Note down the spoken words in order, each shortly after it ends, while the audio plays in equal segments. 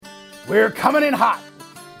We're coming in hot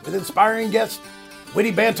with inspiring guests,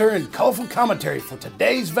 witty banter, and colorful commentary for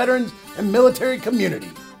today's veterans and military community.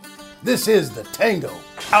 This is the Tango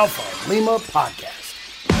Alpha Lima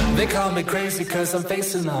podcast. They call me crazy cause I'm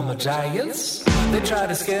facing all my giants. They try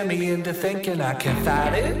to scare me into thinking I can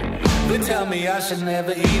fight it. They tell me I should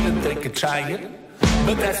never even think of trying.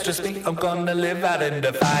 But that's just me, I'm gonna live out in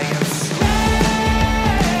defiance.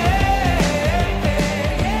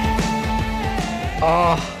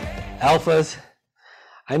 Oh, alphas.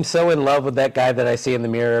 I'm so in love with that guy that I see in the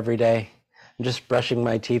mirror every day. I'm just brushing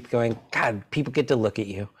my teeth going, God, people get to look at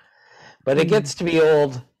you. But it gets to be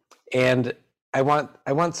old, and I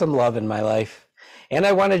want some love in my life, and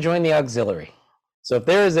I want to join the auxiliary. So if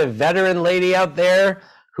there is a veteran lady out there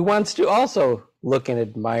who wants to also look and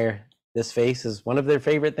admire this face as one of their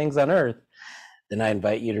favorite things on earth, then I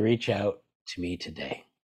invite you to reach out to me today.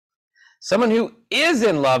 Someone who is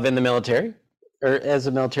in love in the military, or as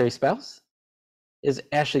a military spouse, is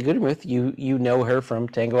Ashley Goodenmuth. You know her from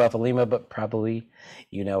Tango Alpha Lima, but probably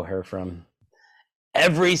you know her from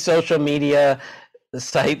every social media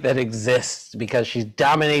site that exists because she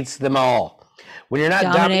dominates them all. When you're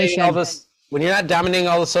not dominating all this, when you're not dominating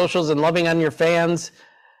all the socials and loving on your fans,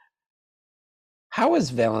 how is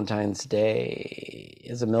Valentine's Day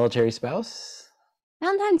as a military spouse?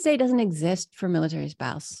 Valentine's Day doesn't exist for military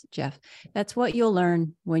spouse, Jeff. That's what you'll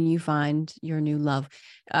learn when you find your new love.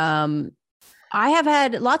 I have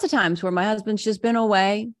had lots of times where my husband's just been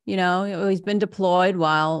away, you know, he's been deployed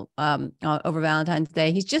while over Valentine's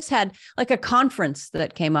Day. He's just had like a conference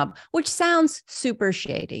that came up, which sounds super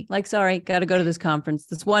shady. Like, sorry, got to go to this conference,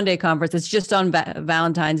 this one-day conference. It's just on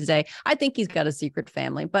Valentine's Day. I think he's got a secret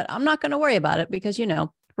family, but I'm not going to worry about it because, you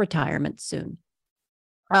know, retirement soon.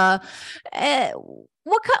 What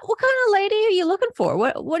kind of lady are you looking for?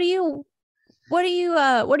 What are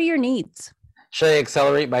your needs? Should I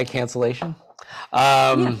accelerate my cancellation?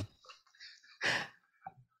 Yeah.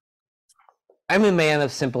 I'm a man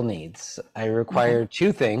of simple needs. I require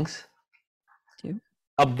two things.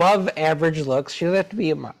 Above average looks. She doesn't have to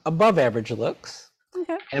be above average looks.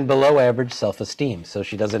 Okay. And below average self-esteem. So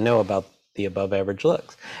she doesn't know about the above average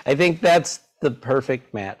looks. I think that's the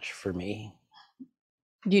perfect match for me.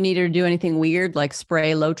 Do you need her to do anything weird, like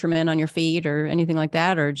spray Lotrimin on your feet or anything like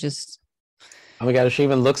that, or just... Oh my God, if she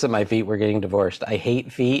even looks at my feet, we're getting divorced. I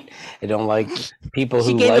hate feet. I don't like people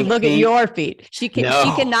who She can't like look feet. at your feet. She can. No.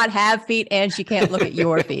 She cannot have feet, and she can't look at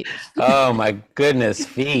your feet. Oh my goodness,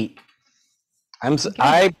 feet. I'm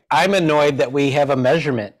annoyed that we have a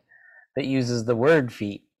measurement that uses the word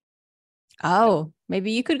feet. Oh,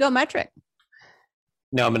 maybe you could go metric.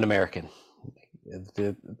 No, I'm an American.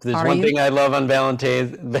 There's Are one you? thing I love on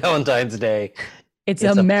Valentine's Day. It's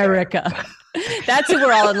America. That's who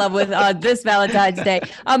we're all in love with this Valentine's Day.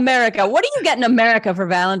 America. What are you getting America for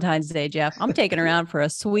Valentine's Day, Jeff? I'm taking her out for a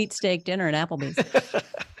sweet steak dinner at Applebee's.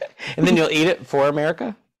 And then you'll eat it for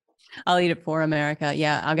America? I'll eat it for America.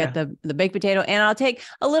 Yeah, I'll get the baked potato, and I'll take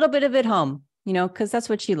a little bit of it home, you know, because that's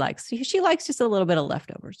what she likes. She likes just a little bit of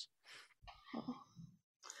leftovers.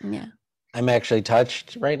 Yeah. I'm actually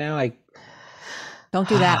touched right now. Don't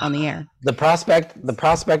do that on the air. The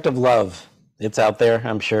prospect of love, it's out there,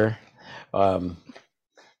 I'm sure.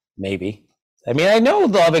 Maybe. I mean, I know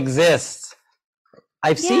love exists.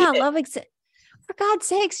 I've seen it. Love exists. For God's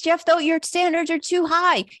sakes, Jeff, though, your standards are too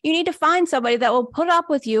high. You need to find somebody that will put up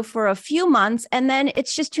with you for a few months, and then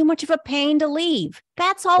it's just too much of a pain to leave.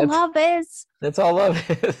 That's all love is. That's all love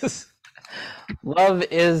is. Love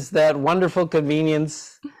is that wonderful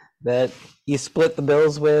convenience that you split the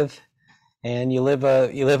bills with, and you live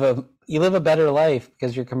a better life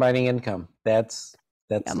because you're combining income. That's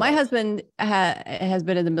my husband has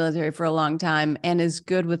been in the military for a long time and is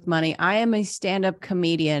good with money. I am a stand-up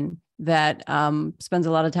comedian that spends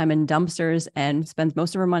a lot of time in dumpsters and spends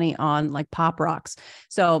most of her money on like pop rocks.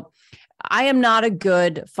 So I am not a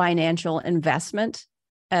good financial investment.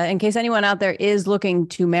 In case anyone out there is looking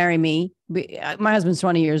to marry me, my husband's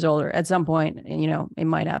 20 years older. At some point, you know, it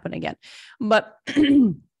might happen again. But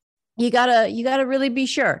you gotta really be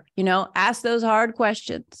sure, you know, ask those hard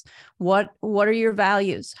questions. What are your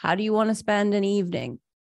values? How do you want to spend an evening?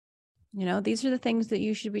 You know, these are the things that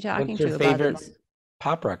you should be talking to about. What's your favorite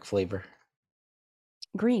pop rock flavor?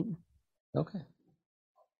 Green. Okay.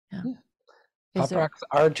 Yeah. Pop rocks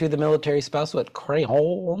are to the military spouse what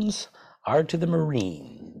crayons are to the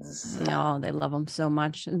Marines. No, they love them so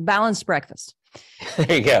much. Balanced breakfast.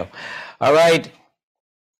 There you go. All right.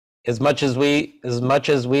 As much as we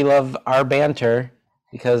love our banter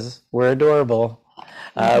because we're adorable,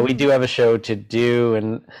 we do have a show to do,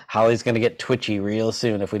 and Holly's going to get twitchy real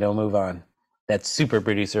soon if we don't move on. That's super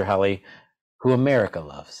producer Holly, who America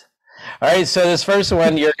loves. All right, so this first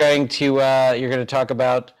one you're going to talk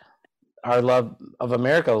about our love of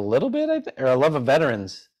America a little bit, or our love of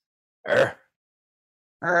veterans. Is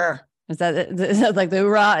that like the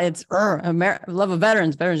hoorah? It's love of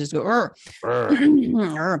veterans. Veterans just go. All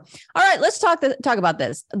right, let's talk about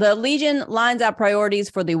this. The Legion lines out priorities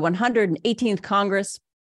for the 118th Congress.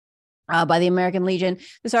 By the American Legion.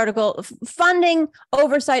 This article, funding,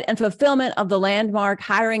 oversight, and fulfillment of the landmark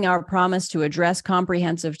Hiring Our Promise to Address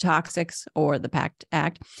Comprehensive Toxics, or the PACT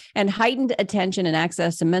Act, and heightened attention and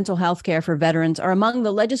access to mental health care for veterans are among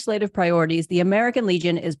the legislative priorities the American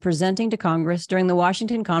Legion is presenting to Congress during the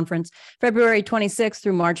Washington Conference, February 26th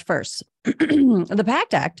through March 1st. The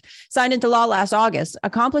PACT Act, signed into law last August,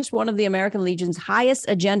 accomplished one of the American Legion's highest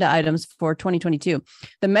agenda items for 2022.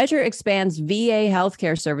 The measure expands VA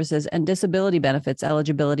healthcare services and disability benefits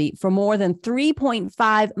eligibility for more than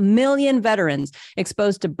 3.5 million veterans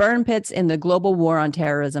exposed to burn pits in the global war on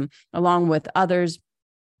terrorism, along with others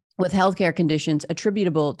with healthcare conditions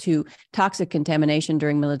attributable to toxic contamination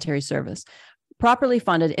during military service. Properly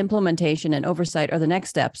funded implementation and oversight are the next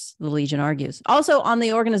steps, the Legion argues. Also on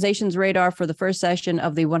the organization's radar for the first session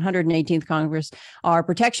of the 118th Congress are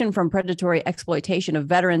protection from predatory exploitation of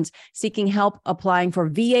veterans seeking help applying for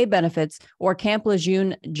VA benefits or Camp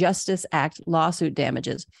Lejeune Justice Act lawsuit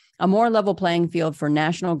damages, a more level playing field for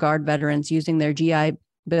National Guard veterans using their GI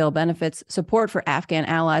Bill benefits, support for Afghan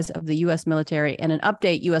allies of the U.S. military, and an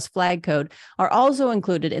update U.S. flag code are also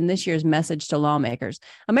included in this year's message to lawmakers.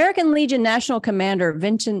 American Legion National Commander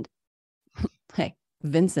Vincent, can't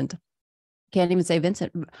even say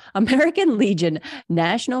Vincent. American Legion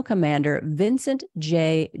National Commander Vincent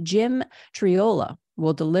J. Jim Triola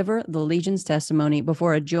will deliver the Legion's testimony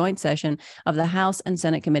before a joint session of the House and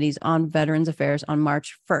Senate Committees on Veterans Affairs on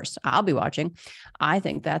March 1st. I'll be watching. I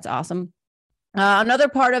think that's awesome. Another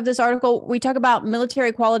part of this article, we talk about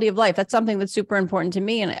military quality of life. That's something that's super important to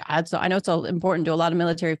me. And I know it's so important to a lot of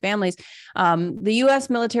military families. The U.S.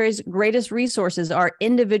 military's greatest resources are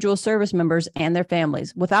individual service members and their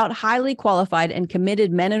families. Without highly qualified and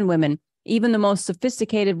committed men and women, even the most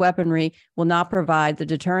sophisticated weaponry will not provide the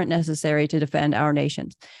deterrent necessary to defend our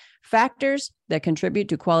nations. Factors that contribute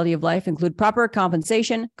to quality of life include proper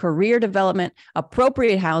compensation, career development,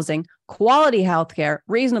 appropriate housing, quality health care,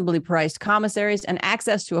 reasonably priced commissaries, and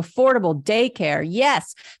access to affordable daycare.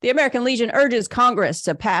 Yes, the American Legion urges Congress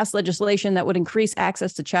to pass legislation that would increase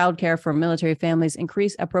access to childcare for military families,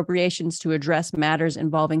 increase appropriations to address matters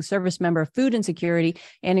involving service member food insecurity,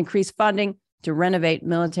 and increase funding to renovate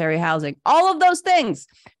military housing. All of those things.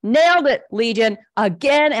 Nailed it, Legion.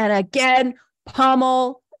 Again and again,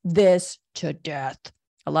 pummel this to death.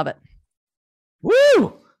 I love it.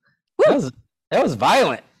 Woo! That was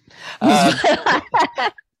violent. Me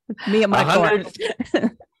and my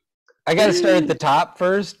I got to start at the top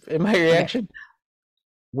first in my reaction. Okay.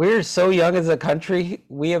 We're so young as a country.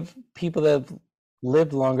 We have people that have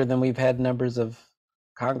lived longer than we've had numbers of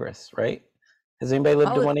Congress, right? Has anybody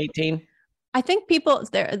lived to 118? I think people,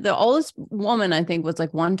 the oldest woman, I think, was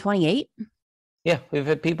like 128. Yeah, we've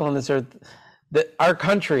had people on this earth. Our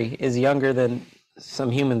country is younger than some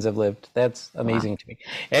humans have lived. That's amazing to me.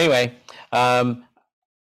 Anyway, I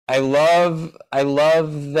love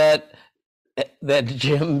that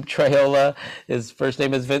Jim Triola, his first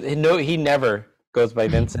name is Vincent. No, he never goes by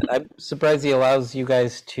Vincent. I'm surprised he allows you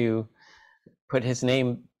guys to put his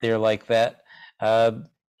name there like that.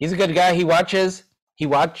 He's a good guy. He watches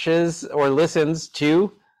or listens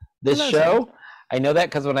to this show. I know that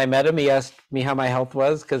because when I met him, he asked me how my health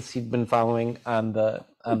was because he'd been following on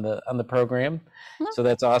the program. So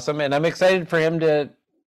that's awesome, and I'm excited for him to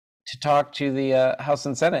talk to the House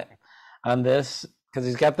and Senate on this because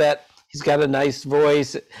he's got a nice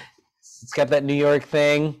voice. It's got that New York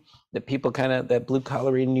thing that people that blue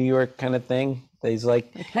collar New York kind of thing. That he's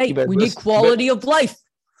like, hey, we need quality of life.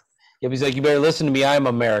 Yeah, he's like, you better listen to me. I'm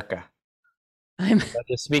America. I'm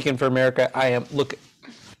just speaking for America. I am. Look.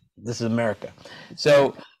 This is America.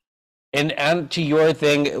 So, and to your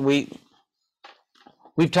thing, we've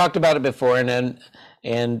talked about it before, and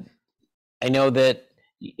I know that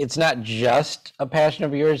it's not just a passion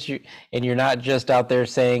of yours, and you're not just out there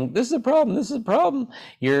saying this is a problem, this is a problem.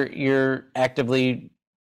 You're actively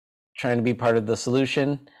trying to be part of the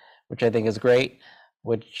solution, which I think is great.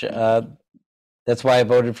 Which that's why I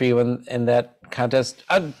voted for you in that contest.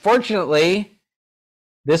 Unfortunately,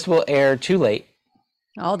 this will air too late.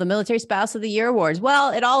 Oh, the Military Spouse of the Year Awards.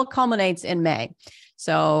 Well, it all culminates in May.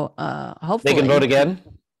 So hopefully they can vote again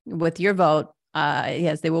with your vote.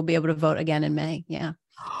 Yes, they will be able to vote again in May. Yeah.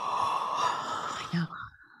 I know.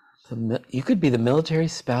 You could be the Military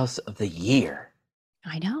Spouse of the Year.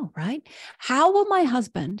 I know, right? How will my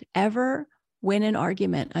husband ever win an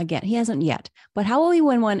argument again? He hasn't yet, but how will he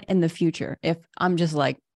win one in the future if I'm just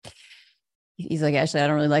like, he's like, Ashley, I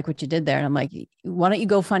don't really like what you did there. And I'm like, why don't you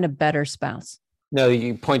go find a better spouse? No,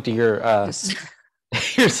 you point to your Just-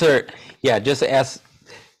 your cert. Yeah, just ask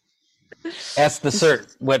the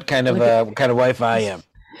cert what kind of wife I am.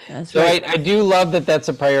 That's So right. I do love that that's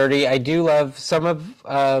a priority. I do love some of,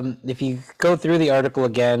 if you go through the article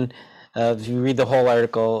again, if you read the whole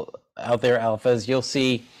article out there, alphas, you'll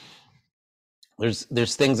see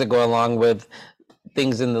there's things that go along with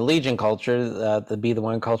things in the Legion culture, the Be the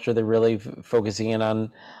One culture. They're really focusing in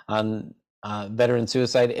on veteran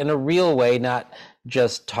suicide in a real way, not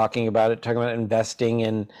just talking about it, talking about investing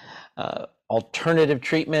in alternative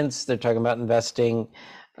treatments. They're talking about investing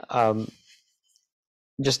in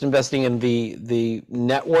the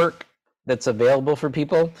network that's available for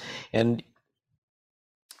people. And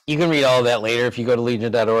you can read all of that later if you go to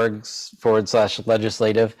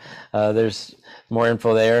legion.org/legislative. There's more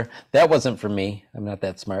info there. That wasn't from me. I'm not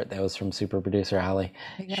that smart. That was from super producer Holly.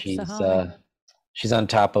 She's on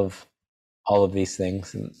top of all of these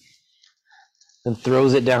things and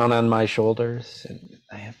throws it down on my shoulders, and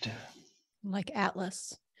I have to. Like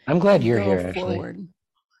Atlas. I'm glad you're Go here, actually. forward.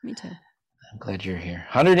 Me too. I'm glad you're here.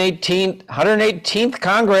 118th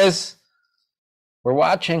Congress. We're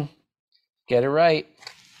watching. Get it right.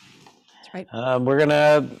 That's right.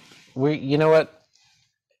 You know what?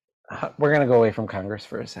 We're gonna go away from Congress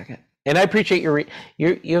for a second. And I appreciate you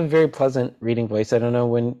have a very pleasant reading voice. I don't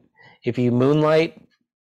know if you moonlight.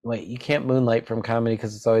 Wait, you can't moonlight from comedy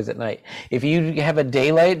because it's always at night. If you have a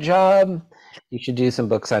daylight job, you should do some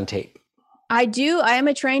books on tape. I do. I am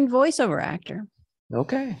a trained voiceover actor.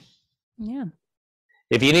 Okay. Yeah.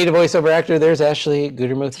 If you need a voiceover actor, there's Ashley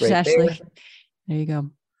Gutermuth right Ashley. there. There you go.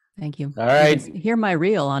 Thank you. All right. Hear my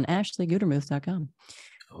reel on ashleygutermuth.com.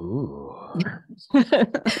 Ooh.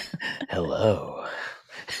 Hello.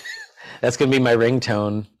 That's going to be my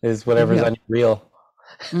ringtone, is whatever's on your reel.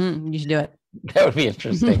 You should do it. That would be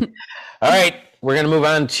interesting. All right. We're going to move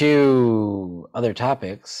on to other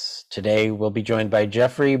topics. Today, we'll be joined by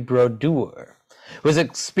Jeffrey Brodeur, who has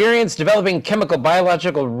experience developing chemical,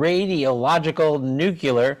 biological, radiological,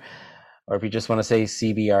 nuclear, or if you just want to say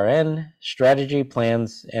CBRN, strategy,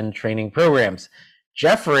 plans, and training programs.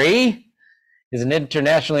 Jeffrey is an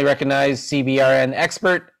internationally recognized CBRN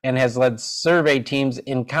expert and has led survey teams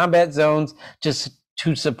in combat zones to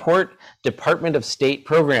support Department of State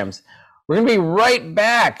programs. We're going to be right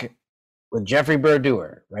back with Jeffrey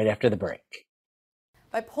Brodeur right after the break.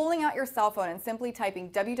 By pulling out your cell phone and simply typing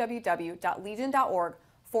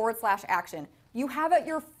www.legion.org/action, you have at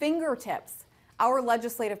your fingertips our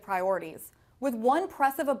legislative priorities. With one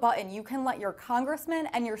press of a button, you can let your congressmen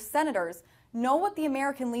and your senators know what the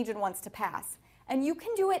American Legion wants to pass. And you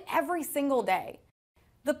can do it every single day.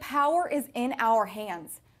 The power is in our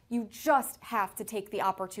hands. You just have to take the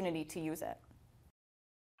opportunity to use it.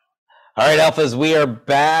 All right, Alphas, we are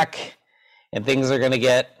back, and things are going to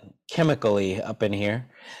get chemically up in here.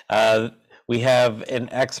 We have an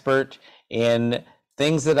expert in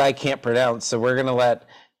things that I can't pronounce, so we're going to let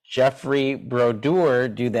Jeffrey Brodeur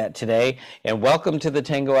do that today. And welcome to the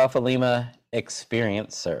Tango Alpha Lima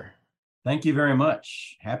experience, sir. Thank you very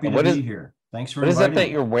much. Happy to be here. Thanks for inviting me. What is that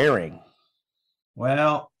you're wearing?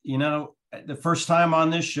 Well, the first time on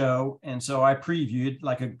this show, and so I previewed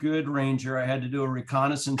like a good ranger. I had to do a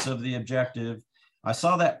reconnaissance of the objective. I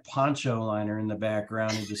saw that poncho liner in the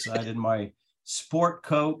background and decided my sport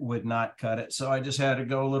coat would not cut it. So I just had to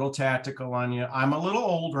go a little tactical on you. I'm a little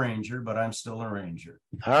old ranger, but I'm still a ranger.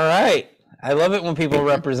 All right. I love it when people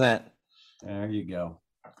represent. There you go.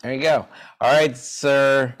 There you go. All right,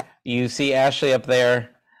 sir. You see Ashley up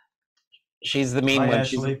there. She's the mean Hi, one.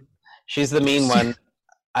 Ashley. She's the mean one.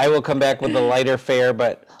 I will come back with the lighter fare,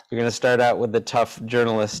 but we're going to start out with the tough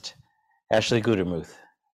journalist, Ashley Gutermuth.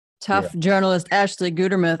 Tough journalist, Ashley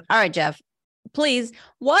Gutermuth. All right, Jeff, please.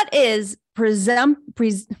 What is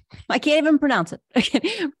I can't even pronounce it.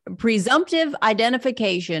 Presumptive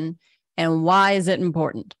identification, and why is it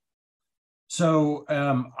important? So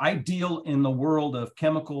I deal in the world of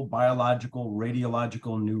chemical, biological,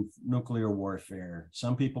 radiological, nuclear warfare.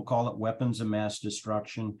 Some people call it weapons of mass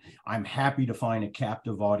destruction. I'm happy to find a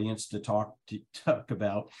captive audience to talk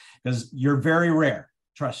about, because you're very rare,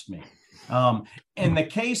 trust me. In the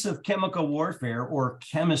case of chemical warfare or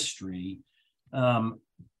chemistry,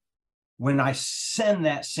 when I send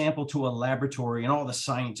that sample to a laboratory and all the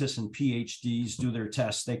scientists and PhDs do their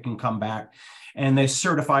tests, they can come back and they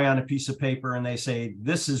certify on a piece of paper and they say,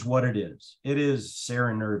 this is what it is. It is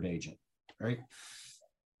sarin nerve agent, right?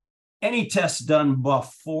 any tests done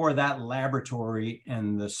before that laboratory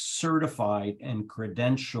and the certified and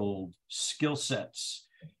credentialed skill sets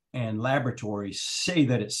and laboratories say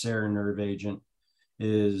that it's Seronerve agent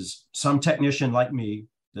is some technician like me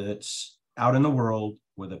that's out in the world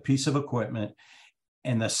with a piece of equipment.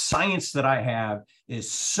 And the science that I have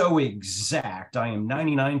is so exact. I am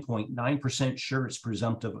 99.9% sure it's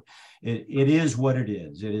presumptive. It is what it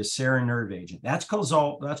is. It is Seronerve agent. That's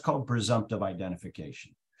called presumptive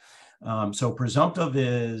identification. So presumptive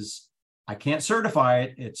is, I can't certify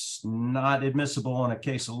it. It's not admissible in a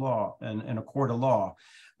case of law and in a court of law,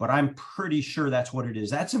 but I'm pretty sure that's what it is.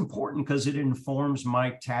 That's important because it informs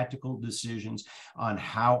my tactical decisions on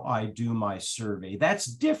how I do my survey. That's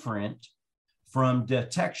different from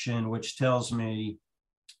detection, which tells me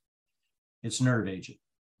it's nerve agent.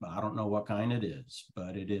 I don't know what kind it is,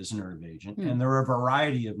 but it is nerve agent. And there are a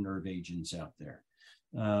variety of nerve agents out there.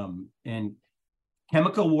 And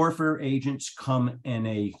chemical warfare agents come in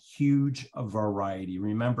a huge variety.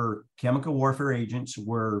 Remember, chemical warfare agents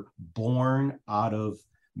were born out of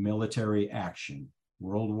military action,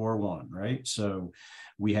 World War I, right? So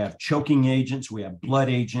we have choking agents, we have blood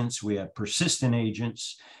agents, we have persistent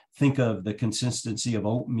agents. Think of the consistency of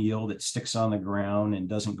oatmeal that sticks on the ground and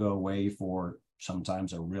doesn't go away for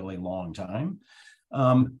sometimes a really long time.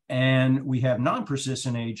 And we have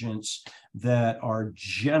non-persistent agents that are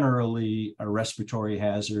generally a respiratory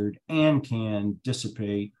hazard and can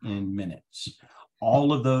dissipate in minutes.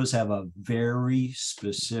 All of those have a very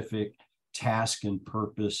specific task and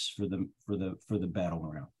purpose for the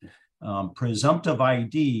battleground. Presumptive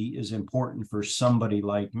ID is important for somebody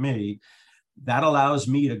like me. That allows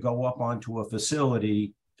me to go up onto a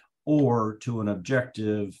facility or to an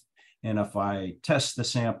objective, and if I test the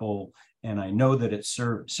sample and I know that it's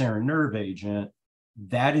Seronerve agent,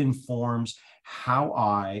 that informs how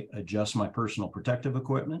I adjust my personal protective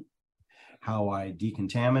equipment, how I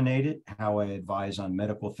decontaminate it, how I advise on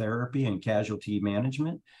medical therapy and casualty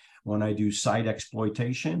management. When I do site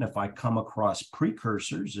exploitation, if I come across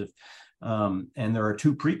precursors, and there are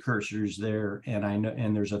two precursors there, and I know,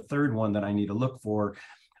 and there's a third one that I need to look for.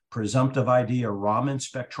 Presumptive ID or Raman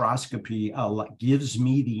spectroscopy gives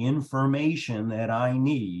me the information that I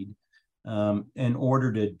need in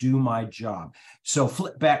order to do my job. So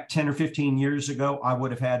flip back 10 or 15 years ago, I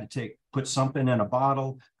would have had to put something in a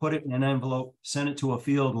bottle, put it in an envelope, send it to a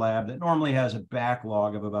field lab that normally has a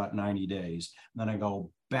backlog of about 90 days. Then I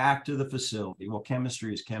go back to the facility. Well,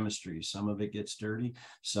 chemistry is chemistry. Some of it gets dirty,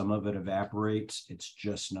 some of it evaporates. It's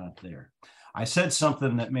just not there. I said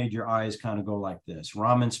something that made your eyes kind of go like this: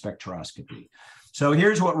 Raman spectroscopy. So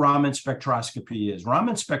here's what Raman spectroscopy is.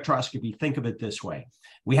 Raman spectroscopy, think of it this way.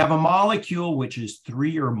 We have a molecule which is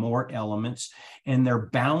 3 or more elements, and they're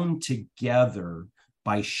bound together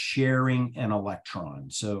by sharing an electron.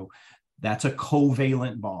 So that's a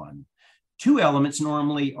covalent bond. 2 elements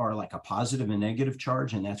normally are like a positive and negative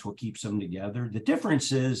charge, and that's what keeps them together. The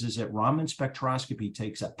difference is that Raman spectroscopy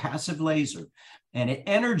takes a passive laser and it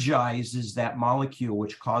energizes that molecule,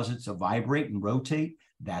 which causes it to vibrate and rotate.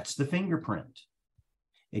 That's the fingerprint.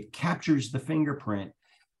 It captures the fingerprint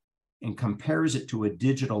and compares it to a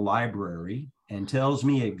digital library and tells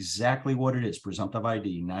me exactly what it is. Presumptive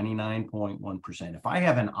ID, 99.1%. If I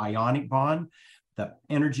have an ionic bond, the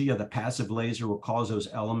energy of the passive laser will cause those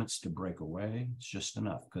elements to break away. It's just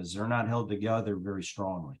enough because they're not held together very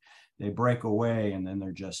strongly. They break away and then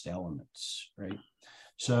they're just elements, right?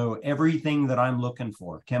 So everything that I'm looking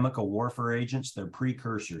for, chemical warfare agents, they're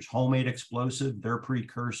precursors. Homemade explosive, they're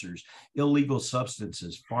precursors. Illegal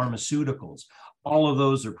substances, pharmaceuticals, all of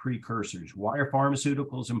those are precursors. Why are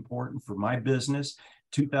pharmaceuticals important for my business?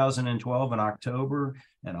 2012 in October,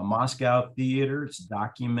 in a Moscow theater, it's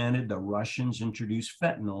documented the Russians introduced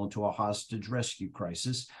fentanyl into a hostage rescue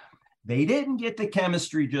crisis. They didn't get the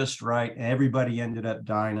chemistry just right. Everybody ended up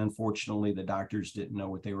dying. Unfortunately, the doctors didn't know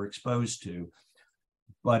what they were exposed to.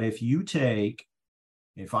 But if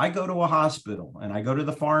I go to a hospital and I go to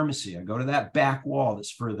the pharmacy, I go to that back wall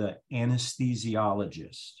that's for the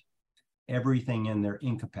anesthesiologist, everything in there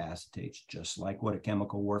incapacitates, just like what a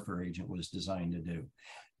chemical warfare agent was designed to do.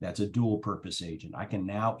 That's a dual purpose agent. I can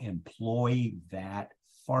now employ that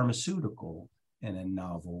pharmaceutical in a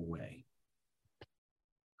novel way.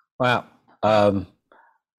 Wow. I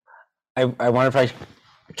wonder if I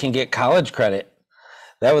can get college credit.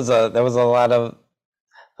 That was a lot of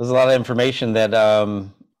information that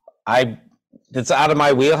that's out of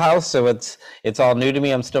my wheelhouse. So it's all new to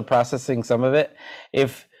me. I'm still processing some of it.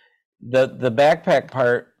 If the backpack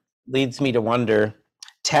part leads me to wonder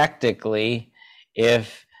tactically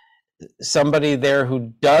if somebody there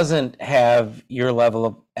who doesn't have your level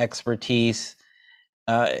of expertise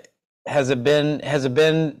has it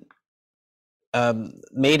been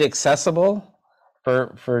made accessible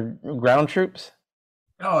for ground troops?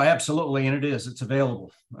 Oh, absolutely, and it is. It's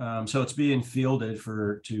available. So it's being fielded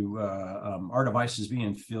our device is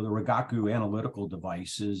being fielded. Rigaku analytical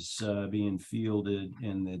device is being fielded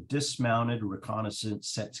in the dismounted reconnaissance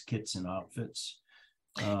sets, kits, and outfits.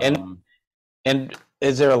 And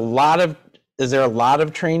is there a lot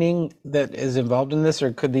of training that is involved in this,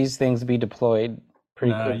 or could these things be deployed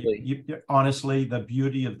pretty quickly? Honestly, the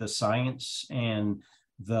beauty of the science and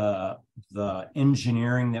the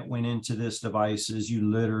engineering that went into this device is you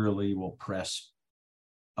literally will press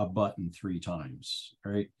a button 3 times,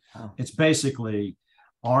 right? Wow. It's basically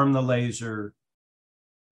arm the laser,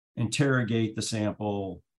 interrogate the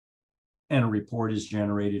sample, and a report is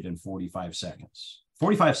generated in 45 seconds.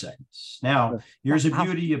 45 seconds. Now, here's a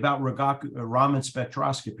beauty about Raman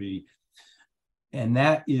spectroscopy, and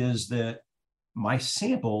that is that my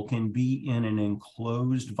sample can be in an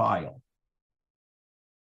enclosed vial.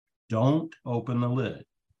 Don't open the lid.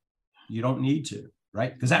 You don't need to,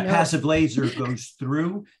 right? Because that passive laser goes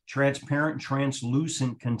through transparent,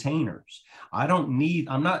 translucent containers.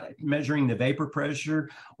 I'm not measuring the vapor pressure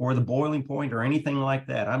or the boiling point or anything like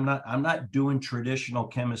that. I'm not doing traditional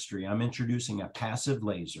chemistry. I'm introducing a passive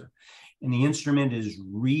laser, and the instrument is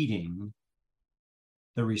reading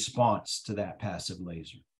the response to that passive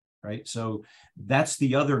laser. Right. So that's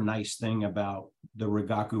the other nice thing about the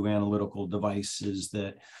Rigaku analytical device, is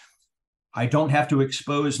that I don't have to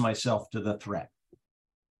expose myself to the threat.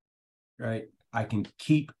 Right. I can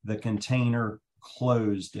keep the container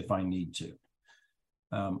closed if I need to.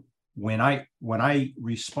 When I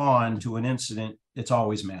respond to an incident, it's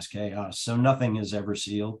always mass chaos. So nothing is ever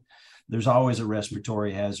sealed. There's always a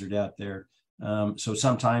respiratory hazard out there. So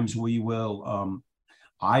sometimes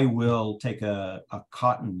I will take a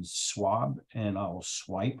cotton swab and I'll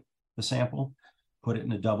swipe the sample, put it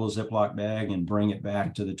in a double Ziploc bag, and bring it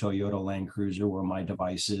back to the Toyota Land Cruiser where my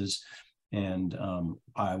device is, and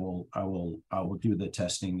I will do the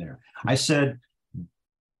testing there. I said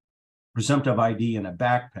presumptive ID in a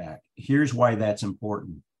backpack. Here's why that's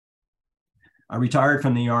important. I retired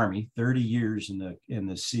from the Army, 30 years in the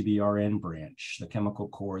CBRN branch, the Chemical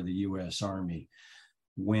Corps of the U.S. Army.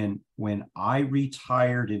 When I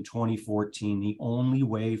retired in 2014, the only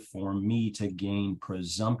way for me to gain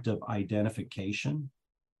presumptive identification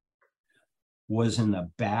was in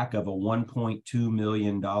the back of a $1.2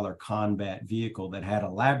 million combat vehicle that had a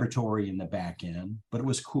laboratory in the back end, but it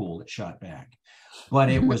was cool. It shot back. But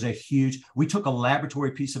it was we took a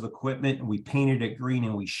laboratory piece of equipment and we painted it green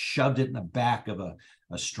and we shoved it in the back of a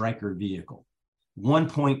Stryker vehicle.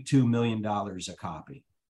 $1.2 million a copy.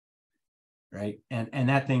 Right. And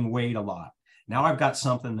that thing weighed a lot. Now I've got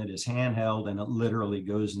something that is handheld and it literally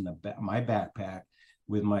goes in my backpack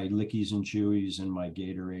with my Lickies and Chewies and my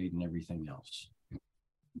Gatorade and everything else.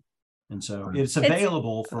 And so it's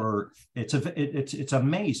available it's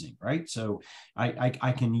amazing, right? So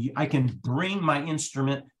I can bring my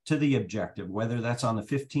instrument to the objective, whether that's on the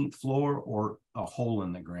 15th floor or a hole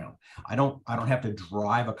in the ground. I don't have to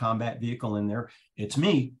drive a combat vehicle in there. It's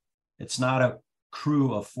me. It's not a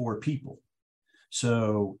crew of 4 people.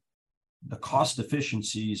 So the cost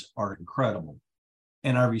efficiencies are incredible,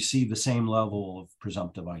 and I receive the same level of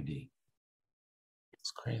presumptive ID.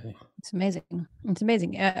 It's crazy. It's amazing. It's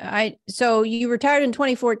amazing. So you retired in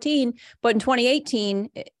 2014, but in 2018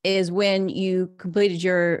 is when you completed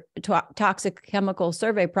your toxic chemical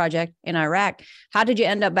survey project in Iraq. How did you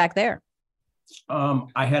end up back there?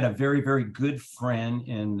 I had a very, very good friend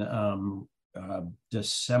in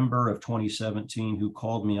December of 2017 who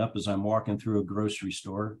called me up as I'm walking through a grocery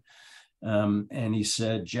store. And he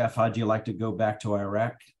said, "Jeff, how'd you like to go back to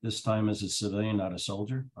Iraq, this time as a civilian, not a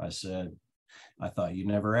soldier?" I said, "I thought you'd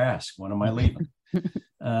never ask. When am I leaving?"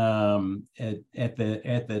 At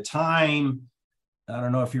the time, I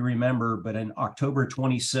don't know if you remember, but in October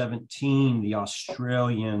 2017, the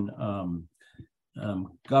Australian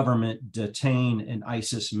government detained an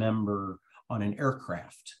ISIS member on an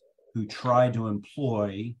aircraft who tried to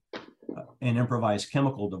employ an improvised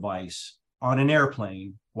chemical device on an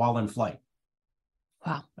airplane while in flight.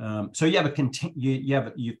 Wow. So you have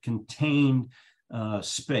contained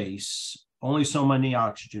space, only so many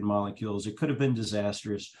oxygen molecules. It could have been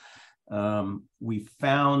disastrous. We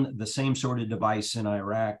found the same sort of device in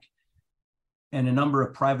Iraq, and a number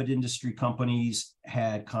of private industry companies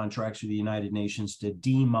had contracts with the United Nations to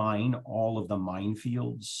demine all of the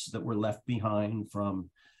minefields that were left behind from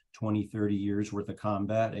 20, 30 years worth of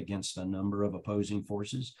combat against a number of opposing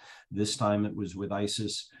forces. This time it was with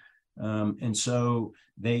ISIS. And so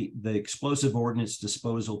the explosive ordnance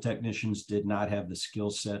disposal technicians did not have the skill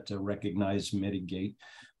set to recognize, mitigate,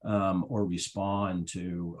 or respond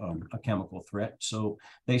to a chemical threat. So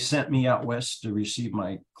they sent me out west to receive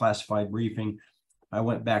my classified briefing. I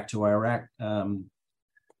went back to Iraq, and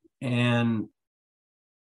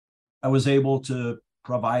I was able to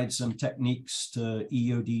provide some techniques to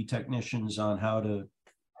EOD technicians on how to,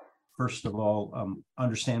 first of all,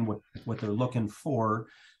 understand what they're looking for,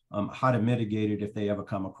 how to mitigate it if they ever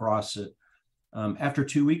come across it. After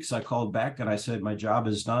 2 weeks, I called back and I said, my job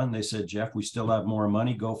is done. They said, Jeff, we still have more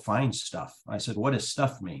money. Go find stuff. I said, what does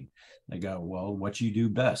stuff mean? They go, well, what you do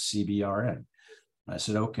best, CBRN. I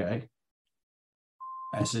said, okay.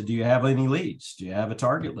 I said, do you have any leads? Do you have a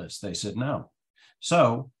target list? They said, no.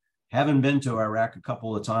 So, having been to Iraq a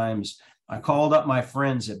couple of times, I called up my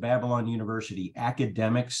friends at Babylon University.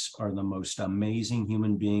 Academics are the most amazing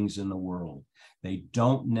human beings in the world. They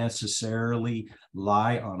don't necessarily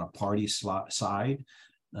lie on a party side.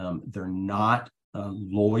 They're not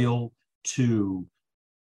loyal to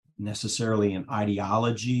necessarily an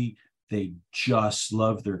ideology. They just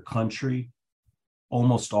love their country.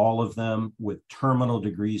 Almost all of them with terminal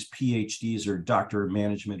degrees, PhDs or doctor of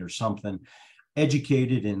management or something,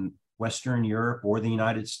 educated in Western Europe or the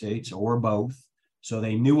United States or both. So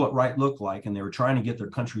they knew what right looked like, and they were trying to get their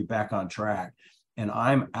country back on track. And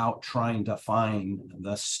I'm out trying to find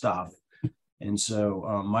the stuff. And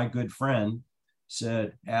so my good friend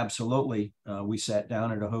said, absolutely. We sat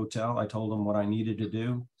down at a hotel. I told him what I needed to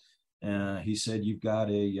do. He said, you've got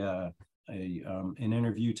an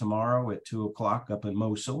interview tomorrow at 2:00 up in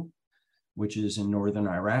Mosul, which is in northern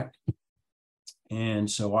Iraq. And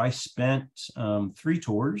so I spent 3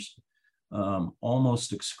 tours,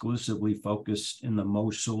 almost exclusively focused in the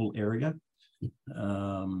Mosul area,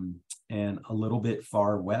 and a little bit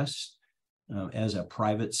far west as a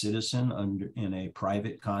private citizen in a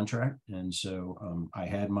private contract. And so I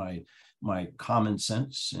had my common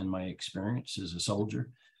sense and my experience as a soldier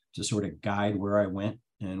to sort of guide where I went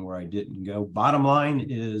and where I didn't go. Bottom line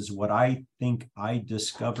is, what I think I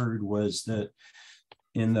discovered was that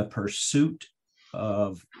in the pursuit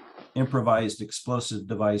of improvised explosive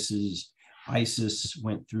devices, ISIS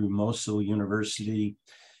went through Mosul University.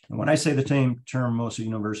 And when I say the term Mosul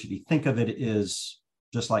University, think of it as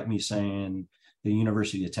just like me saying the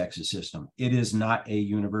University of Texas system. It is not a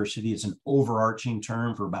university. It's an overarching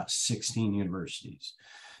term for about 16 universities.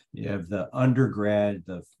 You have the undergrad,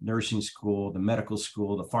 the nursing school, the medical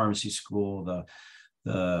school, the pharmacy school,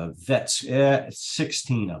 the vets,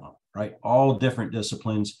 16 of them, right? All different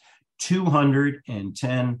disciplines,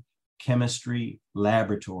 210 chemistry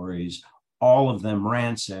laboratories, all of them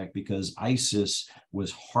ransacked because ISIS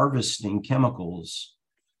was harvesting chemicals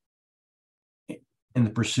in the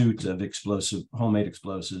pursuit of homemade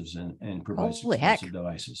explosives and improvised explosive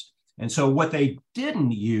devices. And so what they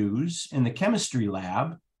didn't use in the chemistry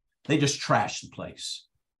lab, they just trashed the place,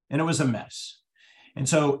 and it was a mess. And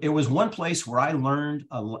so it was one place where I relearned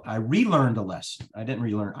a lesson. I didn't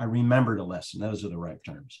relearn, I remembered a lesson. Those are the right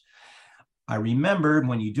terms. I remembered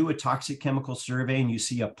when you do a toxic chemical survey and you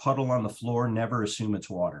see a puddle on the floor, never assume it's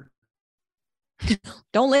water.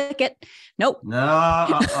 Don't lick it. Nope.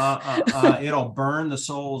 No, it'll burn the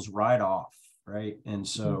souls right off, right? And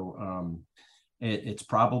so it's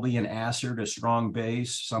probably an acid, a strong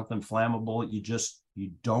base, something flammable.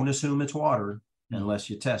 You don't assume it's water unless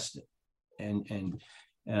you test it and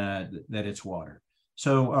that it's water.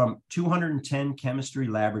 So 210 chemistry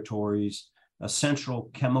laboratories, a central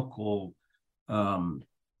chemical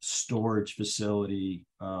storage facility,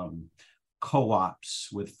 co-ops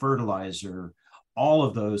with fertilizer, all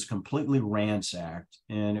of those completely ransacked.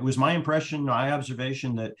 And it was my impression, my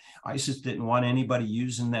observation, that ISIS didn't want anybody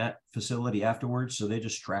using that facility afterwards. So they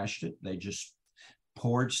just trashed it. They just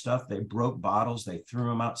poured stuff. They broke bottles. They threw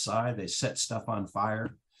them outside. They set stuff on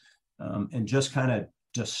fire and just kind of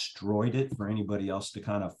destroyed it for anybody else to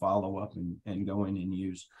kind of follow up and go in and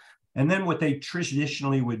use. And then what they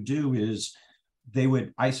traditionally would do is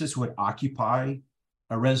ISIS would occupy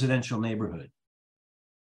a residential neighborhood.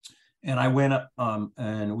 And I went up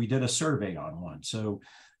and we did a survey on one. So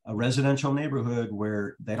a residential neighborhood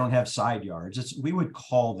where they don't have side yards. We would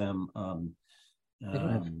call them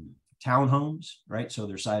townhomes, right? So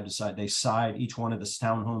they're side to side. Each one of the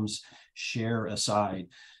townhomes share a side.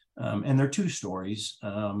 And they're 2 stories.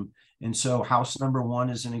 And so house number 1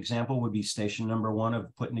 as an example would be station number 1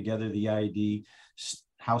 of putting together the IED.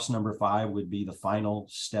 House number 5 would be the final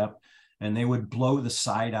step. And they would blow the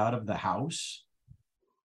side out of the house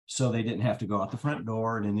so they didn't have to go out the front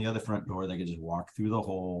door, and in the other front door, they could just walk through the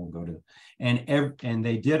hole, and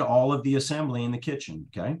they did all of the assembly in the kitchen,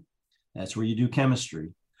 okay? That's where you do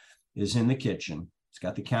chemistry, is in the kitchen. It's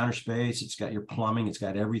got the counter space, it's got your plumbing, it's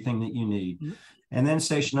got everything that you need. And then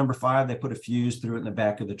station number 5, they put a fuse through it in the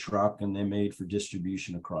back of the truck, and they made for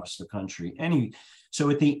distribution across the country. So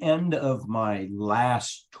at the end of my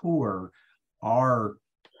last tour, our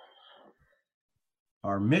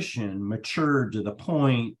mission matured to the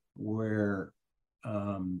point where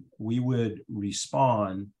we would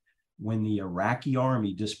respond when the Iraqi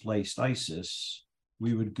army displaced ISIS.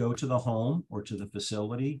 We would go to the home or to the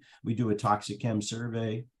facility. We do a toxic chem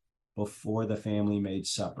survey before the family made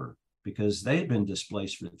supper, because they had been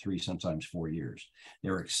displaced for 3, sometimes 4 years. They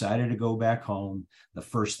were excited to go back home. The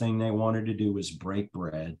first thing they wanted to do was break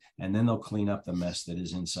bread, and then they'll clean up the mess that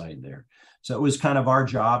is inside there. So it was kind of our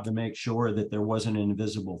job to make sure that there wasn't an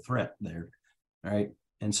invisible threat there, right?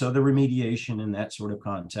 And so the remediation in that sort of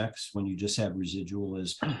context, when you just have residual,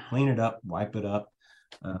 is clean it up, wipe it up,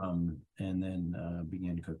 and then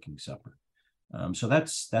begin cooking supper. So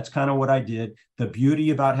that's kind of what I did. The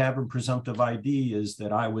beauty about having presumptive ID is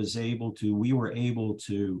that we were able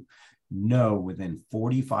to know within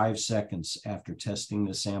 45 seconds after testing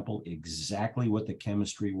the sample exactly what the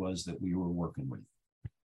chemistry was that we were working with.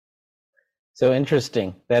 So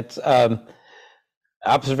interesting. That's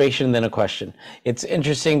observation, then a question. It's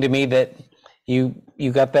interesting to me that you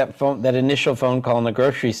got that initial phone call in the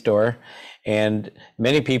grocery store, and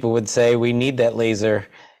many people would say we need that laser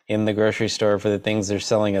in the grocery store for the things they're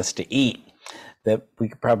selling us to eat, that we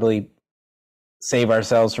could probably save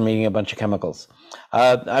ourselves from eating a bunch of chemicals.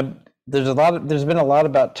 There's been a lot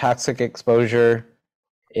about toxic exposure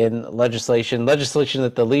in legislation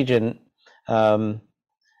that the Legion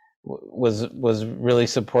was really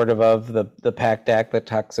supportive of, the PACT Act, the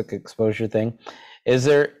toxic exposure thing. Is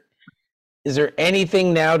there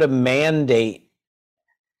anything now to mandate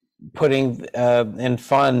putting and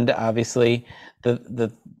fund, obviously,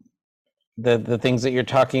 the things that you're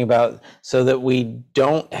talking about, so that we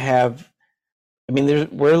don't have? I mean,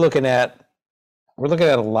 we're looking at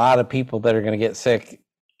a lot of people that are going to get sick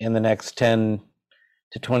in the next 10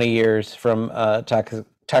 to 20 years from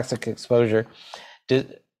toxic exposure.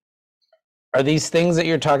 Are these things that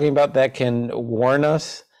you're talking about that can warn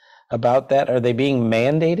us about that? Are they being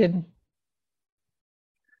mandated?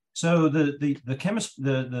 So the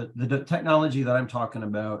technology that I'm talking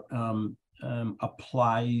about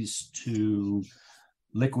applies to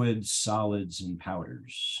liquids, solids, and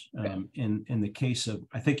powders. In the case of,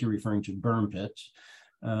 I think you're referring to burn pits.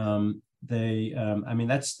 I mean,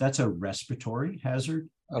 that's a respiratory hazard.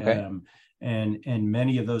 Okay. And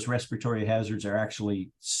many of those respiratory hazards are actually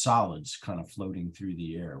solids kind of floating through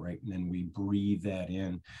the air, right? And then we breathe that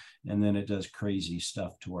in, and then it does crazy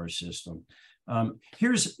stuff to our system.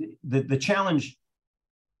 Here's the challenge.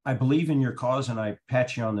 I believe in your cause, and I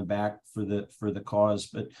pat you on the back for the cause,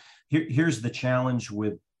 but here's the challenge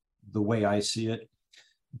with the way I see it.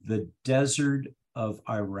 The desert of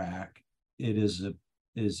Iraq, it is a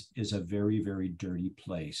very, very dirty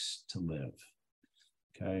place to live.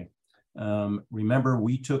 Okay. Remember,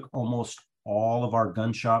 we took almost all of our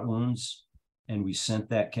gunshot wounds and we sent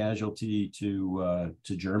that casualty to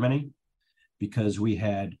Germany, because we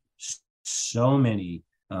had so many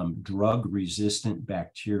drug-resistant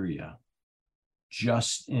bacteria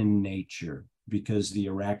just in nature, because the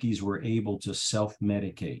Iraqis were able to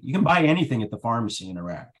self-medicate. You can buy anything at the pharmacy in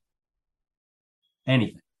Iraq.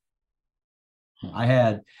 Anything. I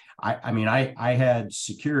had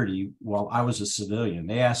security while I was a civilian.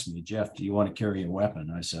 They asked me, Jeff, do you want to carry a weapon?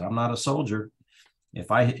 I said, I'm not a soldier. If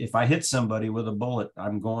I hit somebody with a bullet,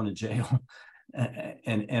 I'm going to jail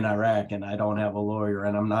in Iraq, and I don't have a lawyer,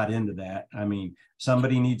 and I'm not into that. I mean,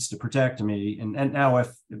 somebody needs to protect me. And now if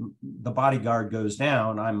the bodyguard goes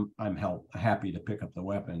down, I'm happy to pick up the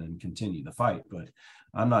weapon and continue the fight, but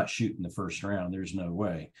I'm not shooting the first round. There's no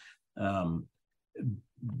way.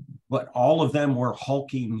 But all of them were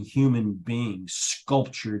hulking human beings,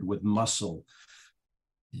 sculptured with muscle.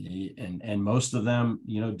 And most of them,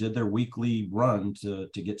 did their weekly run to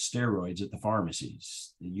get steroids at the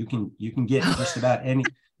pharmacies. You can get just about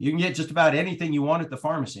anything you want at the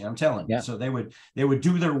pharmacy. I'm telling you. Yeah. So they would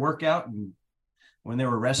do their workout, and when they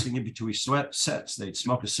were resting in between sets, they'd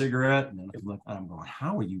smoke a cigarette, and then I'm going,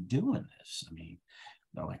 how are you doing this? I mean,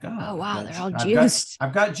 they're like, oh wow, they're all juiced.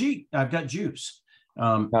 I've got juice.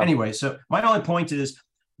 Anyway, so my only point is,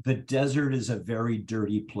 the desert is a very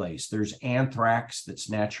dirty place. There's anthrax that's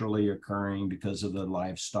naturally occurring because of the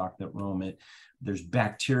livestock that roam it. There's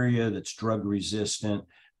bacteria that's drug resistant.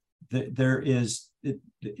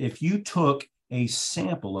 If you took a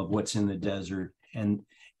sample of what's in the desert and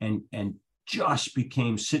just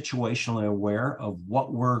became situationally aware of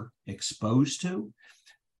what we're exposed to,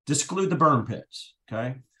 Disclude the burn pits,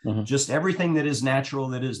 okay? Mhm. Just everything that is natural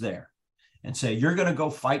that is there. And say, you're going to go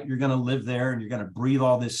fight, you're going to live there, and you're going to breathe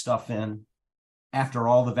all this stuff in after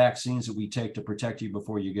all the vaccines that we take to protect you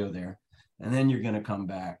before you go there. And then you're going to come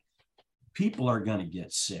back. People are going to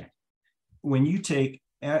get sick. When you take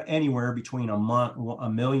anywhere between a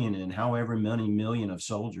million and however many million of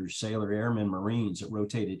soldiers, sailor, airmen, Marines that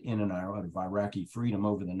rotated in and out of Iraqi freedom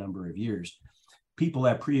over the number of years, people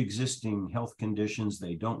have pre-existing health conditions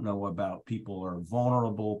they don't know about. People are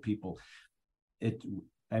vulnerable.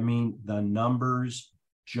 The numbers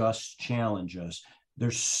just challenge us.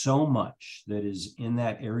 There's so much that is in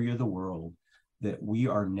that area of the world that we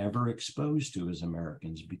are never exposed to as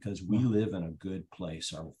Americans because we live in a good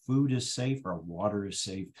place. Our food is safe, our water is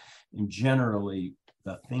safe, and generally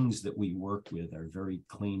the things that we work with are very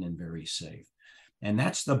clean and very safe. And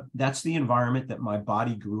that's the environment that my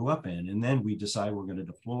body grew up in. And then we decide we're going to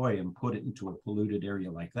deploy and put it into a polluted area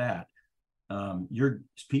like that.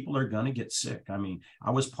 People are going to get sick. I mean, I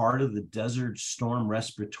was part of the Desert Storm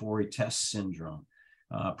Respiratory Test Syndrome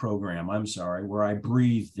program, where I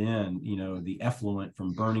breathed in, the effluent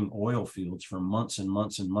from burning oil fields for months and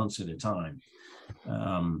months and months at a time.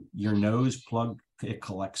 Your nose plug, it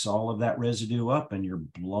collects all of that residue up and you're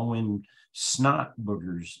blowing snot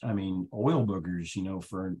boogers, oil boogers,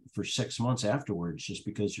 for 6 months afterwards, just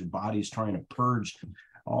because your body's trying to purge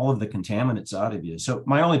all of the contaminants out of you. So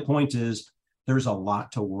my only point is there's a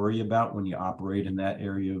lot to worry about when you operate in that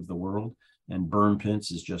area of the world, and burn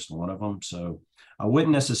pits is just one of them. So I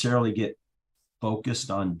wouldn't necessarily get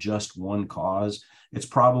focused on just one cause. It's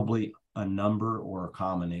probably a number or a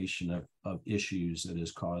combination of issues that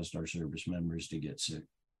has caused our service members to get sick.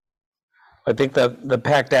 I think the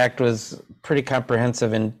PACT Act was pretty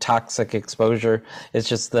comprehensive in toxic exposure. It's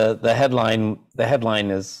just the headline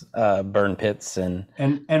is burn pits and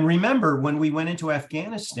remember, when we went into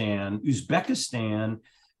Afghanistan, Uzbekistan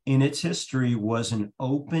in its history was an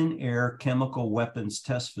open air chemical weapons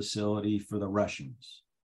test facility for the Russians.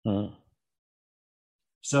 Mm.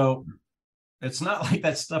 So it's not like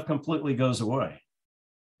that stuff completely goes away,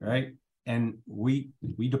 right? And we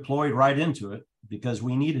deployed right into it because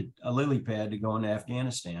we needed a lily pad to go into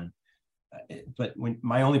Afghanistan. But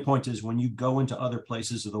my only point is, when you go into other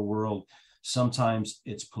places of the world, sometimes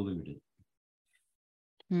it's polluted.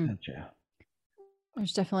 Gotcha.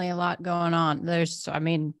 There's definitely a lot going on.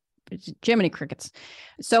 Jiminy crickets.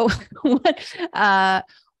 So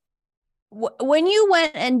when you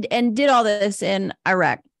went and did all this in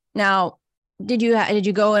Iraq, now, did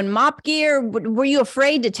you go in MOPP gear? Were you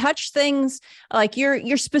afraid to touch things? Like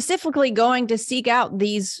you're specifically going to seek out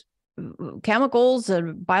these chemicals,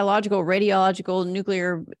 biological, radiological,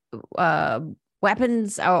 nuclear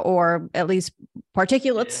weapons, or at least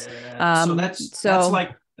particulates.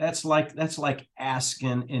 That's like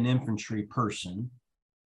asking an infantry person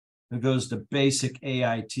who goes to basic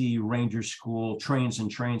AIT Ranger School, trains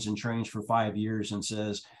for 5 years, and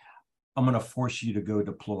says, "I'm going to force you to go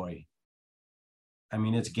deploy."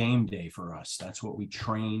 It's game day for us. That's what we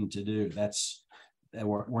train to do.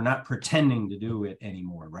 We're not pretending to do it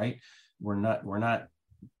anymore, right? We're not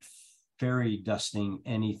fairy dusting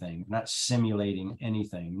anything, not simulating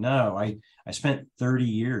anything. No, I spent 30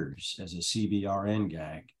 years as a CBRN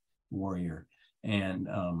gag warrior, and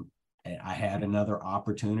I had another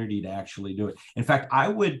opportunity to actually do it. In fact, I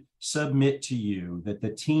would submit to you that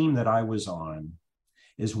the team that I was on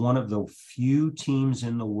is one of the few teams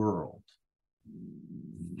in the world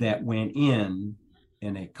that went in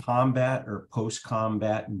a combat or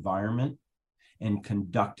post-combat environment and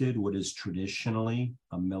conducted what is traditionally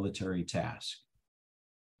a military task,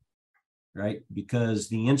 right? Because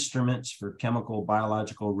the instruments for chemical,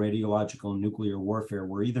 biological, radiological, nuclear warfare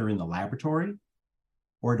were either in the laboratory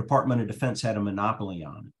or Department of Defense had a monopoly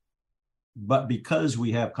on it. But because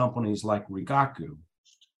we have companies like Rigaku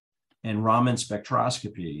and Raman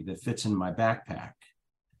Spectroscopy that fits in my backpack,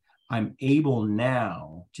 I'm able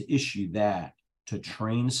now to issue that to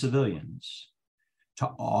train civilians to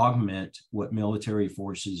augment what military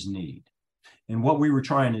forces need. And what we were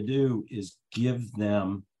trying to do is give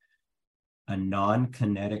them a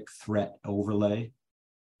non-kinetic threat overlay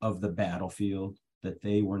of the battlefield that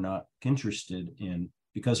they were not interested in,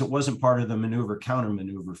 because it wasn't part of the maneuver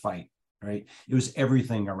counter-maneuver fight, right? It was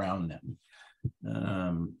everything around them.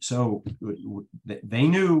 So they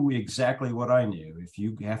knew exactly what I knew. If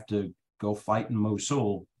you have to go fight in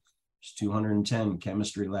Mosul, there's 210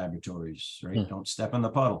 chemistry laboratories, right? Don't step in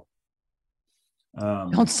the puddle.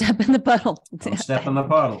 Don't step in the puddle. Don't step in the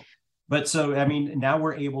puddle. But so, now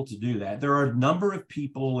we're able to do that. There are a number of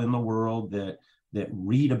people in the world that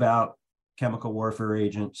read about chemical warfare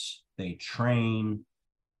agents. They train,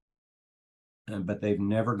 but they've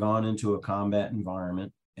never gone into a combat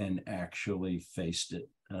environment and actually faced it.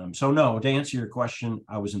 So no, to answer your question,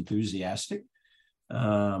 I was enthusiastic.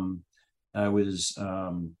 I was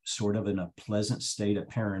sort of in a pleasant state of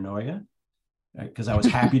paranoia because I was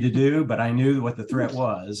happy to do, but I knew what the threat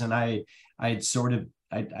was. And I'd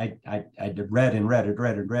read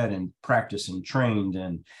and practiced and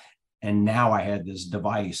trained. And now I had this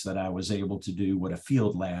device that I was able to do what a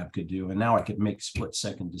field lab could do. And now I could make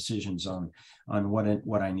split-second decisions on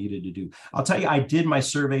what I needed to do. I'll tell you, I did my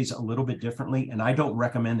surveys a little bit differently, and I don't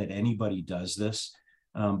recommend that anybody does this,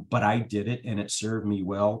 but I did it and it served me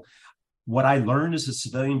well. What I learned as a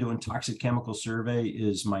civilian doing toxic chemical survey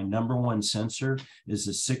is my number one sensor is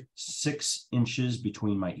the six inches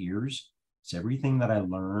between my ears. It's everything that I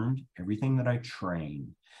learned, everything that I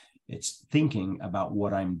trained. It's thinking about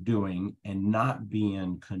what I'm doing and not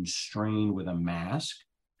being constrained with a mask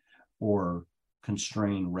or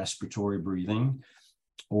constrained respiratory breathing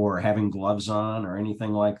or having gloves on or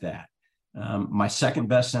anything like that. My second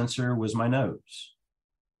best sensor was my nose.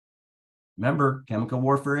 Remember, chemical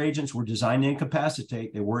warfare agents were designed to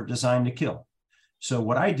incapacitate. They weren't designed to kill. So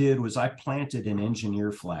what I did was I planted an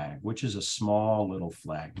engineer flag, which is a small little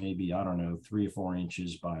flag, maybe, I don't know, 3 or 4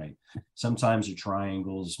 inches by, sometimes they're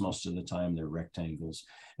triangles, most of the time they're rectangles.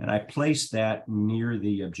 And I placed that near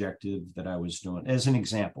the objective that I was doing. As an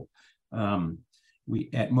example, we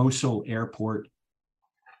at Mosul Airport,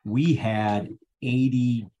 we had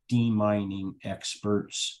 80 demining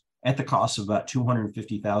experts at the cost of about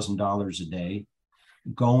 $250,000 a day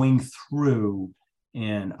going through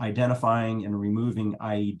and identifying and removing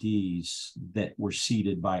IEDs that were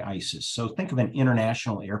seeded by ISIS. So think of an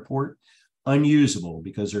international airport, unusable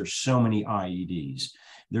because there's so many IEDs.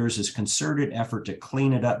 There's this concerted effort to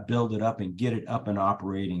clean it up, build it up, and get it up and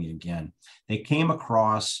operating again. They came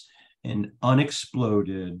across an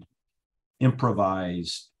unexploded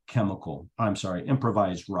improvised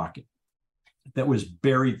rocket that was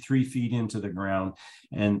buried 3 feet into the ground.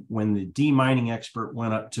 And when the demining expert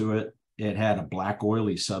went up to it, it had a black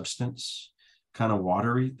oily substance, kind of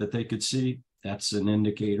watery, that they could see. That's an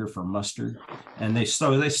indicator for mustard. And they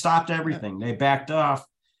stopped everything. They backed off,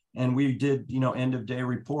 and we did, end of day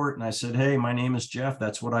report. And I said, hey, my name is Jeff.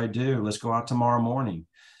 That's what I do. Let's go out tomorrow morning.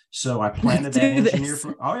 So I planted that engineer.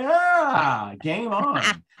 Oh yeah, game on.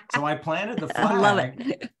 So I planted the flag. I love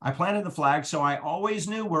it. I planted the flag. So I always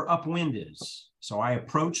knew where upwind is. So I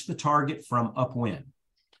approached the target from upwind.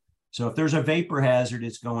 So if there's a vapor hazard,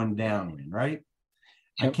 it's going downwind, right?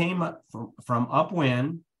 Yep. I came up from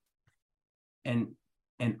upwind, and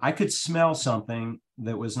I could smell something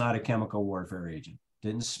that was not a chemical warfare agent.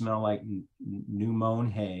 Didn't smell like new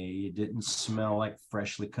mown hay. It didn't smell like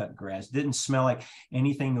freshly cut grass. It didn't smell like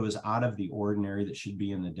anything that was out of the ordinary that should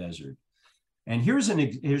be in the desert. And here's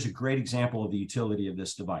a great example of the utility of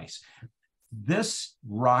this device. This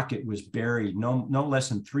rocket was buried no less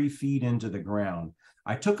than 3 feet into the ground.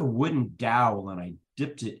 I took a wooden dowel and I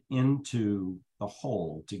dipped it into the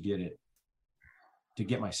hole to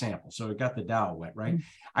get my sample. So it got the dowel wet, right?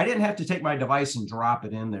 I didn't have to take my device and drop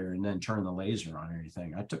it in there and then turn the laser on or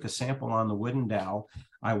anything. I took a sample on the wooden dowel.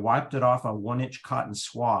 I wiped it off a 1-inch cotton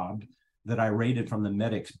swab that I raided from the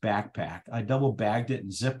medic's backpack. I double bagged it in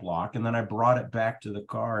Ziploc, and then I brought it back to the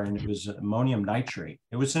car, and it was ammonium nitrate.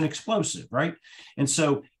 It was an explosive, right? And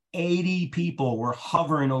so 80 people were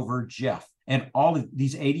hovering over Jeff. And all of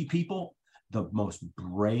these 80 people, the most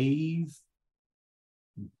brave,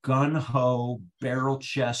 gun-ho,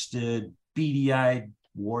 barrel-chested, beady-eyed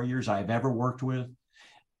warriors I've ever worked with.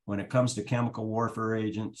 When it comes to chemical warfare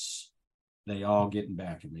agents, they all getting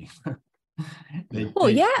back at me.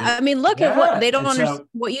 I mean, look at what they don't understand.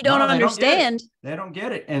 What you don't understand. They don't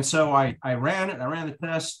get it. And so I ran it. I ran the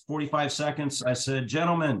test, 45 seconds. I said,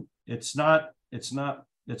 gentlemen, it's not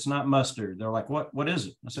mustard. They're like, what is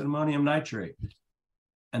it? I said, ammonium nitrate.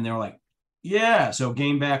 And they were like, yeah. So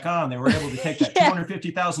game back on. They were able to take that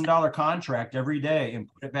 $250,000 contract every day and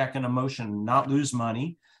put it back into motion, not lose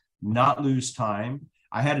money, not lose time.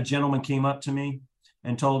 I had a gentleman came up to me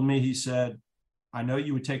and told me, he said, I know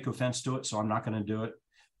you would take offense to it, so I'm not going to do it,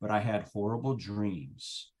 but I had horrible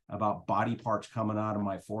dreams about body parts coming out of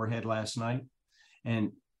my forehead last night.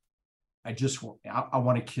 And I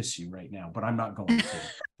want to kiss you right now, but I'm not going to.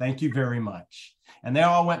 Thank you very much. And they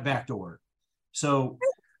all went back to work. So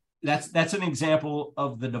that's an example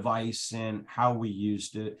of the device and how we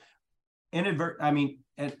used it.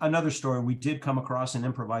 Another story, we did come across an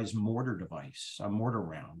improvised mortar device, a mortar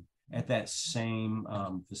round at that same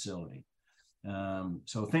facility.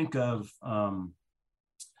 So think of,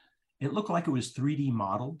 it looked like it was 3D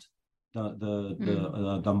modeled,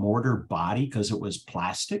 the mortar body, because it was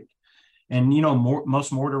plastic. And,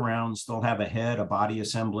 most mortar rounds, they'll have a head, a body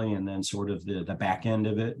assembly, and then sort of the back end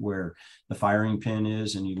of it where the firing pin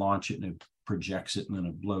is, and you launch it and it projects it and then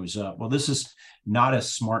it blows up. Well, this is not a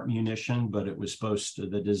smart munition, but it was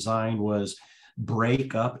the design was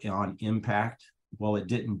break up on impact. Well, it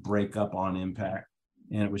didn't break up on impact,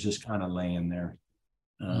 and it was just kind of laying there.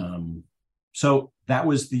 So that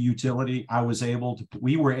was the utility.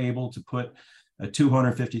 We were able to put a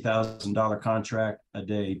 $250,000 contract a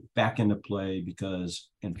day back into play because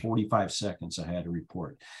in 45 seconds I had a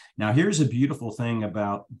report. Now, here's a beautiful thing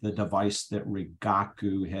about the device that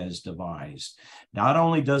Rigaku has devised. Not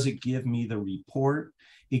only does it give me the report,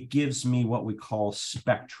 it gives me what we call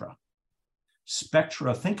spectra.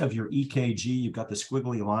 Spectra, think of your EKG. You've got the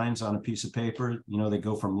squiggly lines on a piece of paper. They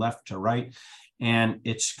go from left to right. And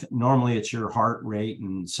normally it's your heart rate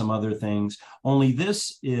and some other things. Only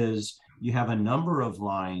this is, you have a number of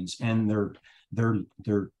lines, and they're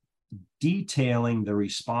detailing the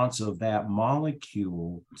response of that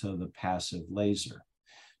molecule to the passive laser.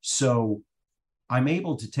 So I'm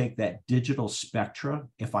able to take that digital spectra.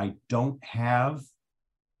 If I don't have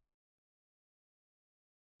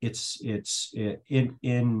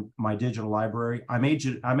in my digital library,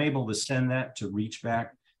 I'm able to send that to reach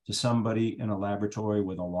back to somebody in a laboratory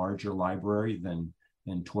with a larger library than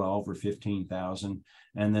 12 or 15,000,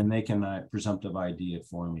 and then they can presumptive ID it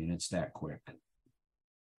for me, and it's that quick.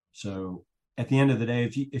 So at the end of the day,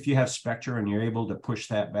 if you have spectra and you're able to push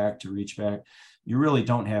that back to reach back, you really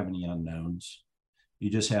don't have any unknowns. You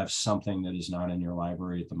just have something that is not in your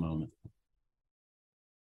library at the moment.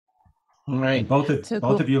 All right. Both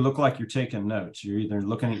of you look like you're taking notes. You're either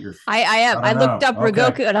looking at your. I am. I looked up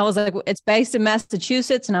Rigaku, and I was like, it's based in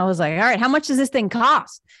Massachusetts, and I was like, all right, how much does this thing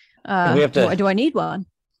cost? Do I need one?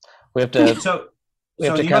 We have to. We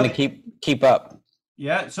have to kind of keep up.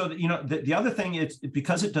 Yeah. So the other thing is,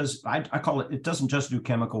 because it does. I call it. It doesn't just do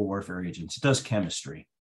chemical warfare agents. It does chemistry.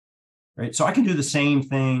 Right. So I can do the same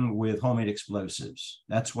thing with homemade explosives.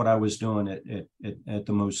 That's what I was doing at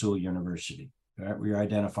the Mosul University. Right? We were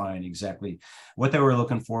identifying exactly what they were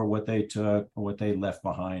looking for, what they took, what they left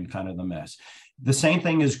behind, kind of the mess. The same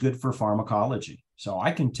thing is good for pharmacology. So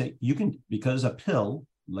because a pill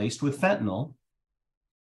laced with fentanyl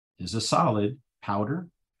is a solid powder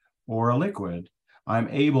or a liquid, I'm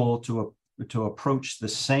able to approach the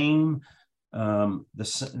same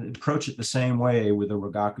approach it the same way with a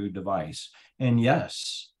Rigaku device. And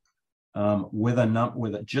yes,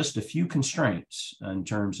 with just a few constraints in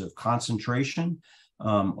terms of concentration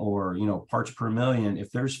or parts per million.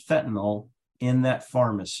 If there's fentanyl in that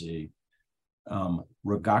pharmacy,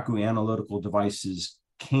 Rigaku analytical devices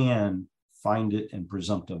can find it and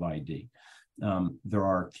presumptive ID. There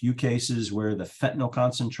are a few cases where the fentanyl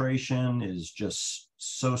concentration is just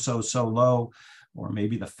so low, or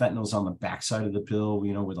maybe the fentanyl's on the backside of the pill,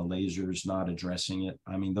 where the laser's not addressing it.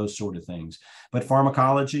 I mean, those sort of things. But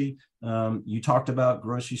pharmacology, you talked about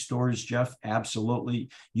grocery stores, Jeff. Absolutely.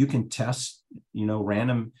 You can test,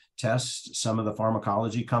 random test some of the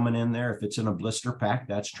pharmacology coming in there. If it's in a blister pack,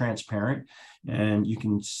 that's transparent. And you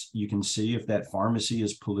can see if that pharmacy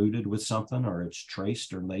is polluted with something, or it's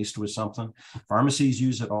traced or laced with something. Pharmacies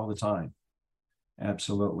use it all the time.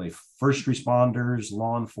 Absolutely. First responders,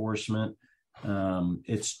 law enforcement.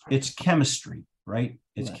 It's chemistry, right?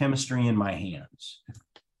 It's chemistry in my hands.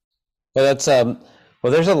 Well, that's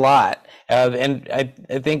there's a lot, and I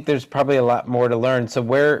think there's probably a lot more to learn. So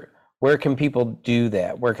where can people do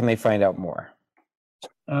that? Where can they find out more?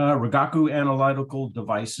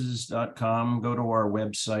 RigakuAnalyticalDevices.com. Go to our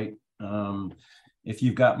website. If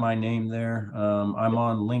you've got my name there, I'm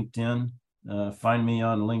on LinkedIn. Find me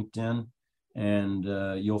on LinkedIn. And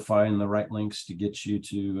you'll find the right links to get you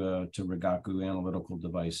to Rigaku Analytical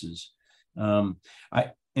Devices. In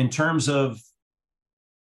terms of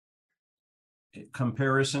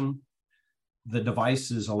comparison, the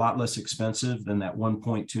device is a lot less expensive than that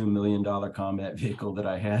 $1.2 million combat vehicle that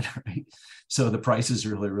I had. Right? So the prices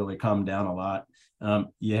really come down a lot.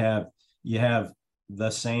 You have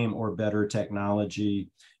the same or better technology,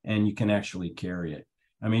 and you can actually carry it.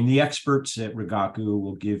 I mean, the experts at Rigaku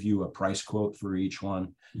will give you a price quote for each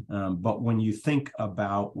one. But when you think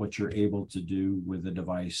about what you're able to do with the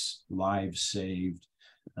device, lives saved,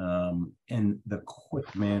 and the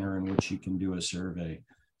quick manner in which you can do a survey,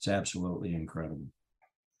 it's absolutely incredible.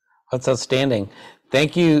 That's outstanding.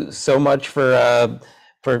 Thank you so much for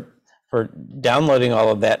downloading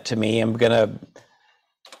all of that to me. I'm gonna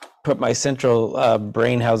put my central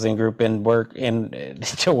brain housing group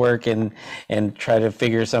to work and try to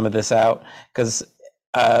figure some of this out, because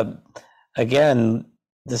again,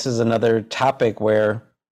 this is another topic where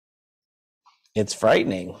it's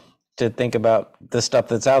frightening to think about the stuff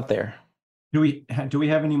that's out there. Do we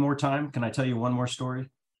have any more time? Can I tell you one more story?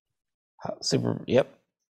 Super. Yep.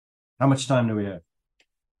 How much time do we have?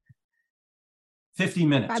 50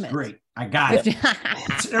 minutes. 5 minutes. Great. I got it.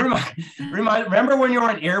 Remember when you were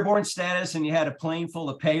on airborne status and you had a plane full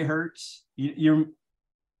of pay hurts? You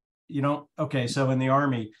know, okay. So in the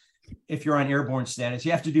Army, if you're on airborne status,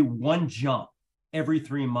 you have to do one jump every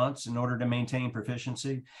 3 months in order to maintain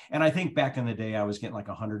proficiency. And I think back in the day, I was getting like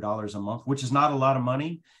 $100 a month, which is not a lot of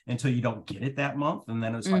money until you don't get it that month. And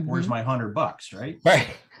then it's like, where's my $100, right? Right.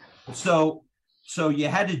 So you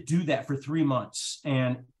had to do that for 3 months,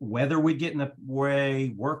 and weather would get in the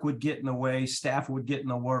way, work would get in the way, staff would get in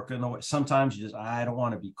the work in the way. Sometimes you just, I don't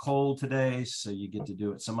want to be cold today. So you get to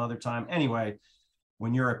do it some other time. Anyway,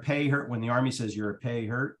 when you're a pay hurt, when the Army says you're a pay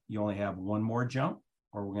hurt, you only have one more jump,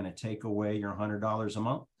 or we're going to take away your $100 a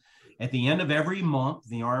month. At the end of every month,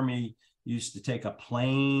 the Army used to take a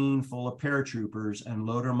plane full of paratroopers and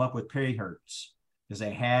load them up with pay hurts because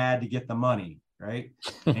they had to get the money, right?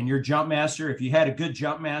 And your jump master, if you had a good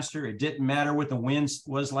jump master, it didn't matter what the wind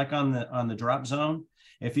was like on the drop zone.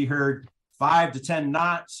 If he heard 5 to 10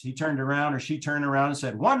 knots, he turned around, or she turned around and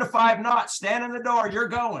said, 1 to 5 knots, stand in the door, you're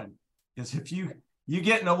going. Because if you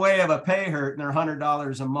get in the way of a pay hurt and they're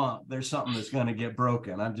 $100 a month, there's something that's going to get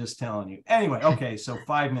broken. I'm just telling you. Anyway, okay, so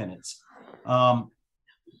 5 minutes.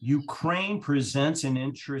 Ukraine presents an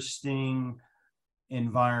interesting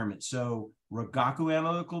environment. So Rigaku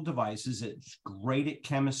Analytical Devices, it's great at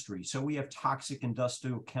chemistry. So we have toxic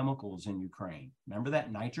industrial chemicals in Ukraine. Remember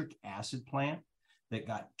that nitric acid plant that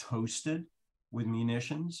got toasted with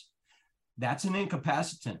munitions? That's an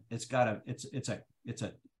incapacitant. It's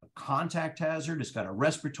a contact hazard. It's got a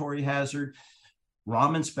respiratory hazard.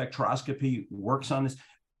 Raman spectroscopy works on this.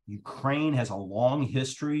 Ukraine has a long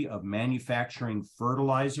history of manufacturing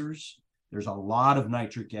fertilizers. There's a lot of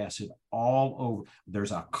nitric acid all over.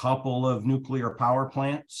 There's a couple of nuclear power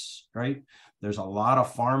plants, right? There's a lot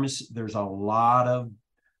of pharmacy. There's a lot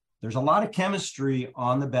of chemistry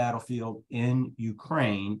on the battlefield in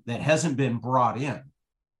Ukraine that hasn't been brought in,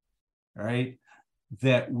 right?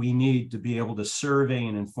 That we need to be able to survey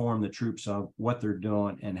and inform the troops of what they're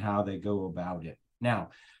doing and how they go about it.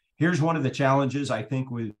 Now, here's one of the challenges, I think,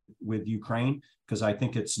 with Ukraine, because I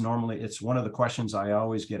think it's one of the questions I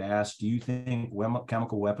always get asked. Do you think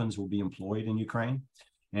chemical weapons will be employed in Ukraine?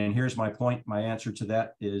 And here's my point. My answer to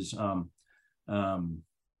that is,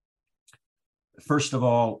 first of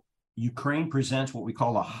all, Ukraine presents what we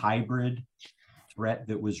call a hybrid threat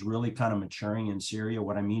that was really kind of maturing in Syria.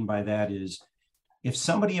 What I mean by that is, if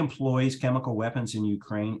somebody employs chemical weapons in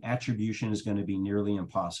Ukraine, attribution is going to be nearly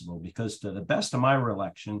impossible, because to the best of my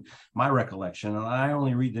recollection, and I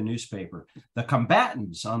only read the newspaper, the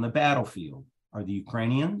combatants on the battlefield are the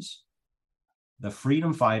Ukrainians, the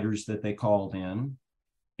freedom fighters that they called in,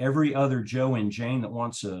 every other Joe and Jane that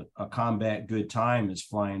wants a combat good time is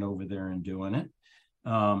flying over there and doing it.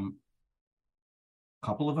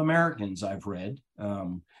 Couple of Americans I've read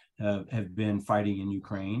have been fighting in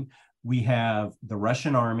Ukraine. We have the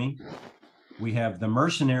Russian army. We have the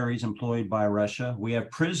mercenaries employed by Russia. We have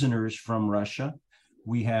prisoners from Russia.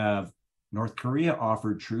 We have North Korea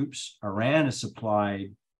offered troops. Iran has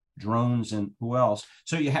supplied drones, and who else?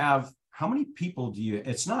 So you have, how many people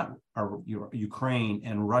it's not Ukraine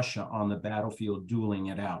and Russia on the battlefield dueling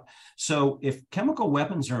it out. So if chemical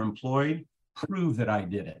weapons are employed, prove that I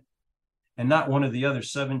did it, and not one of the other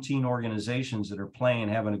 17 organizations that are playing,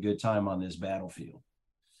 having a good time on this battlefield.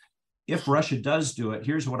 If Russia does do it,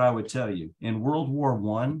 here's what I would tell you. In World War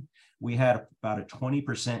I, we had about a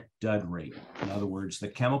 20% dud rate. In other words, the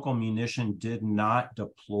chemical munition did not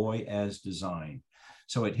deploy as designed.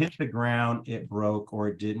 So it hit the ground, it broke, or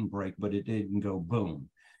it didn't break, but it didn't go boom.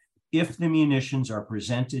 If the munitions are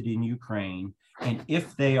presented in Ukraine, and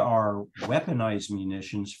if they are weaponized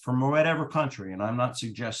munitions from whatever country, and I'm not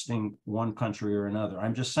suggesting one country or another,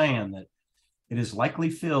 I'm just saying that it is likely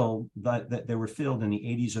filled that they were filled in the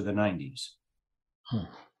 80s or the 90s.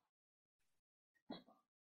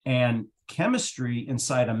 And chemistry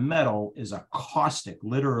inside a metal is a caustic,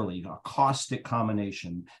 literally a caustic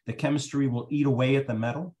combination. The chemistry will eat away at the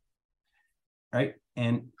metal, right?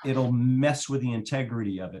 And it'll mess with the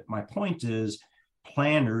integrity of it. My point is,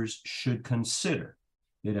 planners should consider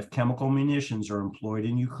that if chemical munitions are employed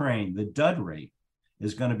in Ukraine, the dud rate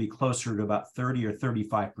is going to be closer to about 30 or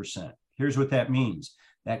 35%. Here's what that means.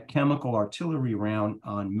 That chemical artillery round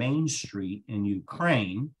on Main Street in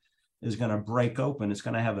Ukraine is going to break open. It's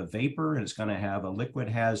going to have a vapor, and it's going to have a liquid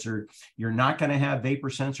hazard. You're not going to have vapor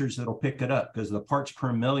sensors that'll pick it up, because the parts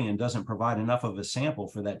per million doesn't provide enough of a sample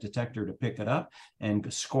for that detector to pick it up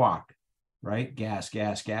and squawk. right? Gas,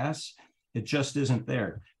 gas, gas. It just isn't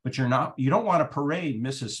there. But you don't want to parade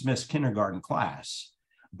Mrs. Smith's kindergarten class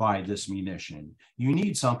by this munition. You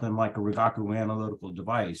need something like a Rigaku analytical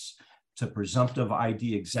device to presumptive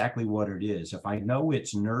ID exactly what it is. If I know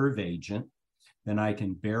it's nerve agent, then I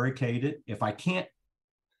can barricade it. If I can't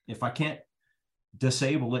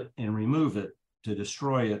disable it and remove it to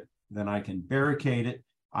destroy it, then I can barricade it.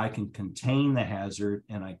 I can contain the hazard,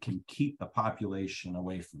 and I can keep the population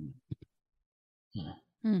away from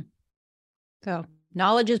it. So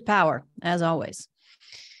knowledge is power, as always.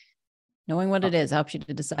 Knowing what it is helps you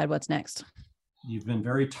to decide what's next. You've been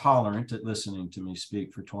very tolerant at listening to me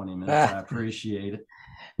speak for 20 minutes. I appreciate it.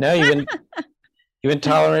 No, you've been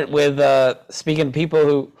tolerant with speaking to people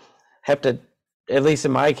who have to, at least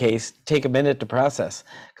in my case, take a minute to process,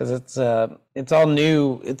 because it's all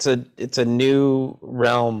new. It's a new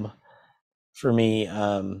realm for me.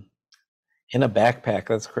 In a backpack,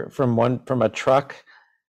 that's from a truck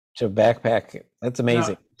to a backpack. That's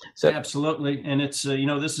amazing. No, so absolutely, and it's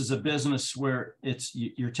this is a business where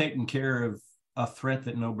you're taking care of a threat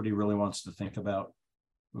that nobody really wants to think about.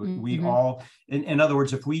 We all, in other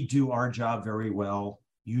words, if we do our job very well,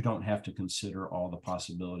 you don't have to consider all the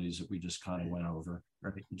possibilities that we just kind of went over.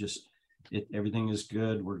 Right? Everything is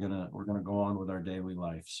good. We're gonna go on with our daily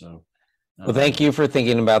life. So, well, thank you for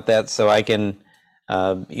thinking about that, so I can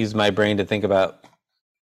use my brain to think about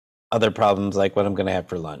other problems like what I'm going to have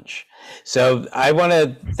for lunch. So I want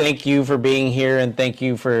to thank you for being here, and thank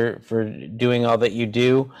you for doing all that you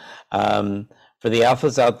do. For the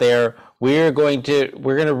alphas out there, we're going to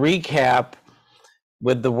recap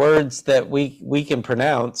with the words that we can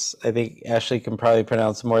pronounce. I think Ashley can probably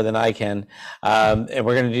pronounce more than I can, and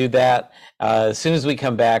we're going to do that as soon as we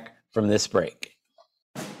come back from this break.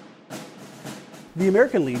 The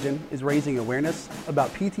American Legion is raising awareness about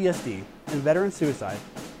PTSD and veteran suicide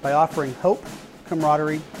by offering hope,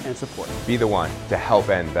 camaraderie, and support. Be the one to help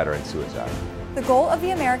end veteran suicide. The goal of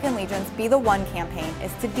the American Legion's Be the One campaign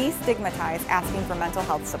is to destigmatize asking for mental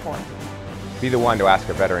health support. Be the one to ask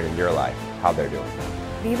a veteran in your life how they're doing.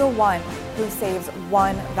 Be the one who saves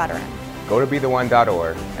one veteran. Go to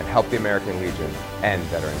BeTheOne.org and help the American Legion end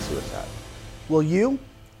veteran suicide. Will you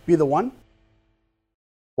be the one?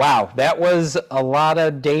 Wow, that was a lot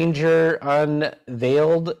of danger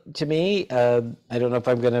unveiled to me. I don't know if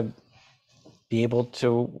I'm going to be able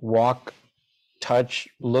to walk, touch,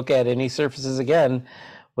 look at any surfaces again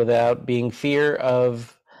without being fear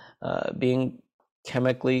of being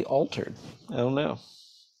chemically altered. I don't know.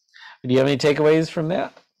 Do you have any takeaways from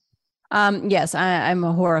that? Yes, I'm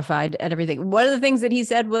horrified at everything. One of the things that he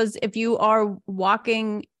said was, if you are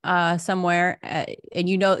walking somewhere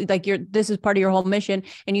and this is part of your whole mission,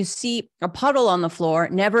 and you see a puddle on the floor,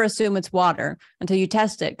 never assume it's water until you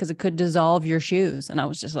test it, because it could dissolve your shoes. And I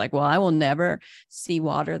was just like, well, I will never see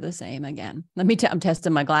water the same again. I'm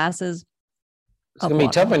testing my glasses. It's going to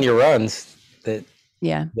be tough on your runs. That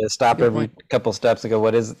stop Good every point. couple steps and go,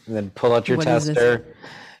 what is, and then pull out your What is this? tester.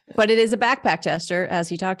 But it is a backpack tester, as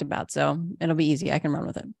he talked about, so it'll be easy. I can run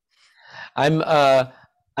with it. I'm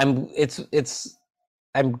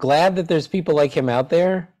glad that there's people like him out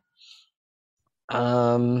there.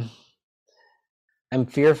 I'm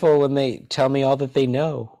fearful when they tell me all that they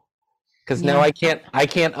know, because now I can't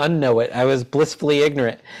unknow it. I was blissfully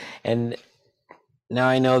ignorant, and now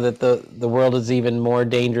I know that the world is even more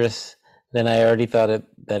dangerous than I already thought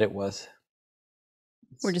that it was.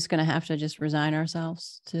 We're just going to have to just resign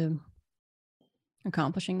ourselves to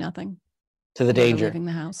accomplishing nothing. To the danger. Leaving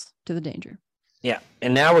the house, to the danger. Yeah.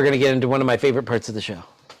 And now we're going to get into one of my favorite parts of the show.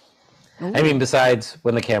 Ooh. I mean, besides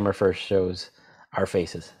when the camera first shows our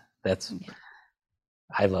faces.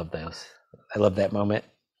 I love those. I love that moment.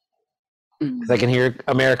 Because I can hear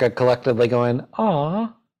America collectively going,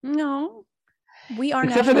 aw. No, we are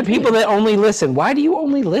Except for the people that only listen. Why do you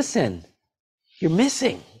only listen? You're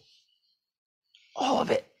missing all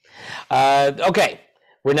of it. Okay,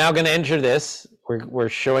 we're now going to enter this. We're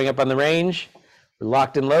showing up on the range. We're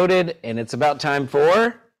locked and loaded, and it's about time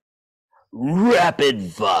for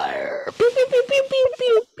rapid fire. Pew, pew, pew, pew, pew,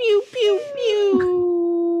 pew, pew, pew,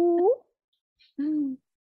 pew.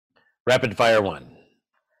 Rapid fire 1.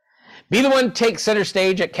 Be the one takes center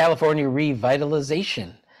stage at California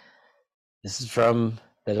revitalization. This is from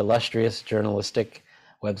the illustrious journalistic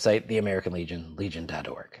website, the American Legion,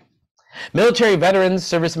 legion.org. Military veterans,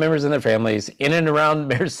 service members, and their families in and around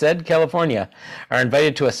Merced, California, are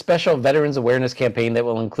invited to a special Veterans Awareness campaign that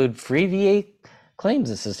will include free VA claims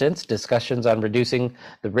assistance, discussions on reducing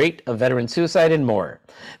the rate of veteran suicide, and more.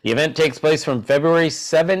 The event takes place from February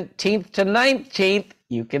 17th to 19th.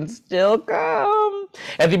 You can still come.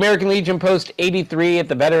 at the American Legion Post 83 at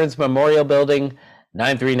the Veterans Memorial Building,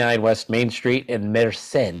 939 West Main Street in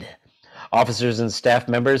Merced. Officers and staff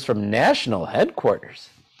members from national headquarters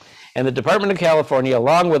and the Department of California,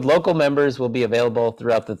 along with local members, will be available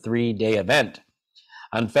throughout the 3-day event.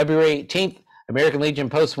 On February 18th, American Legion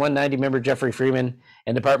Post 190 member Jeffrey Freeman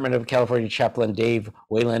and Department of California chaplain Dave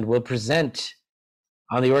Wayland will present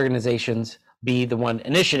on the organization's Be the One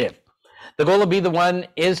initiative. The goal of Be the One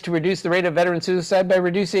is to reduce the rate of veteran suicide by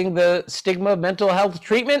reducing the stigma of mental health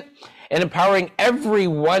treatment and empowering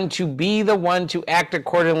everyone to be the one to act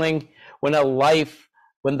accordingly when the life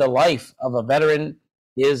of a veteran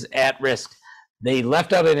is at risk. They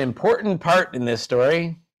left out an important part in this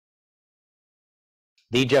story.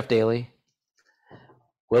 The Jeff Daly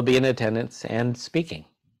will be in attendance and speaking.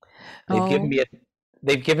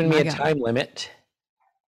 They've given me a time limit,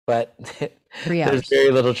 but 3 hours. There's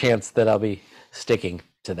very little chance that I'll be sticking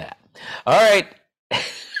to that. All right.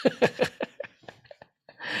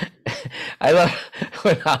 I love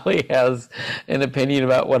when Holly has an opinion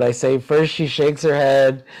about what I say. First, she shakes her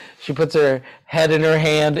head, she puts her head in her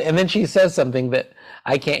hand, and then she says something that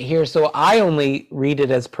I can't hear. So I only read it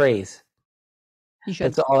as praise. You should.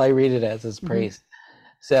 That's all I read it as praise.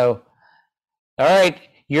 So, all right,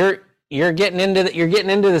 you're getting into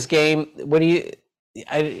this game. What do you?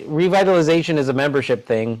 Revitalization is a membership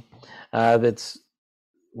thing.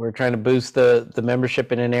 We're trying to boost the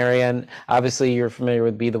membership in an area, and obviously you're familiar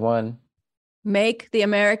with Be the One. Make the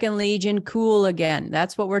American Legion cool again.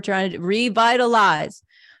 That's what we're trying to do. Revitalize.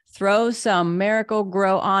 Throw some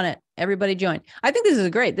Miracle-Gro on it. Everybody join. I think this is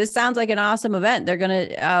great. This sounds like an awesome event. We're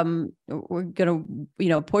gonna,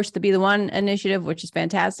 push the Be the One initiative, which is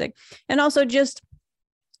fantastic, and also just,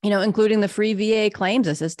 including the free VA claims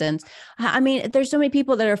assistance. I mean, there's so many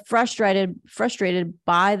people that are frustrated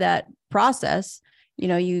by that process.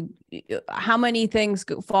 How many things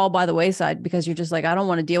fall by the wayside because you're just like, I don't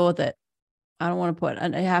want to deal with it. I don't want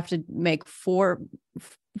to I have to make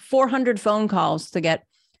 400 phone calls to get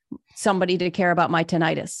somebody to care about my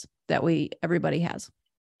tinnitus that everybody has.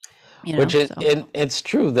 It's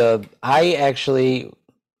true. I actually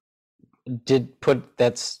did put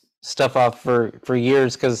that stuff off for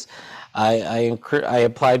years because I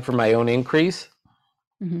applied for my own increase,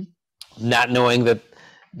 not knowing that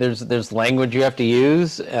there's language you have to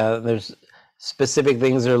use. There's specific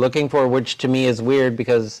things they're looking for, which to me is weird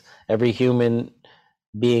because every human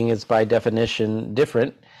being is by definition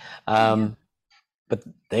different. But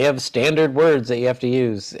they have standard words that you have to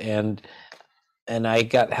use, and I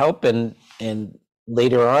got help and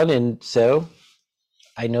later on, and so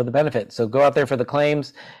I know the benefit. So go out there for the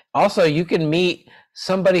claims. Also, you can meet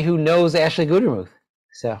somebody who knows Ashley Gutermuth.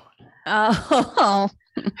 So. Oh.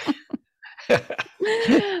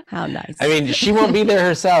 How nice. I mean, she won't be there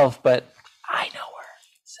herself, but I know her.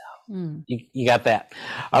 So you got that.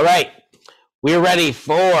 All right. We're ready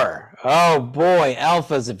for, oh boy,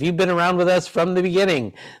 alphas. If you've been around with us from the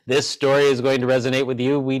beginning, this story is going to resonate with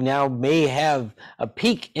you. We now may have a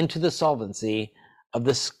peek into the solvency of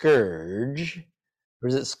the scourge. Or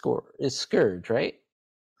is it It's Scourge, right?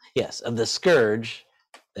 Yes, of the scourge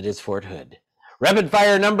that is Fort Hood. Rapid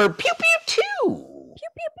fire number pew pew 2. Pew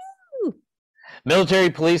pew pew.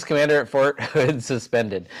 Military police commander at Fort Hood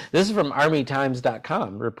suspended. This is from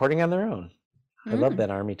ArmyTimes.com, reporting on their own. I love that,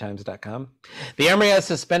 ArmyTimes.com. The Army has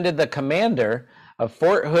suspended the commander of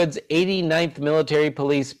Fort Hood's 89th Military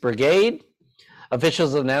Police Brigade.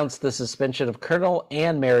 Officials announced the suspension of Colonel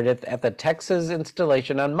Ann Meredith at the Texas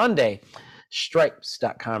installation on Monday.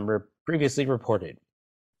 Stripes.com previously reported.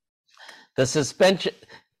 The suspension,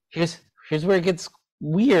 here's where it gets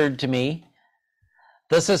weird to me.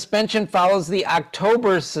 The suspension follows the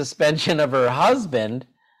October suspension of her husband,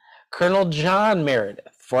 Colonel John Meredith,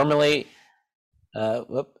 formerly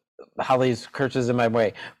Holly's curses in my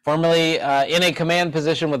way. Formerly in a command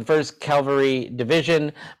position with 1st Cavalry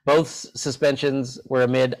Division. Both suspensions were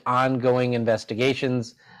amid ongoing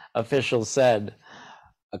investigations. Officials said,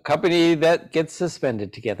 a company that gets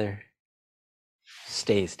suspended together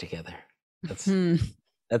stays together. That's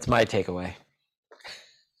my takeaway.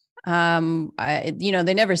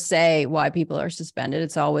 They never say why people are suspended.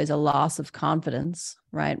 It's always a loss of confidence,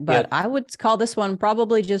 right? But I would call this one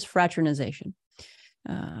probably just fraternization.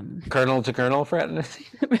 Colonel to colonel fraternization.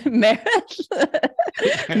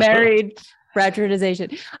 Married fraternization.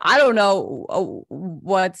 I don't know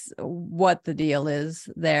what the deal is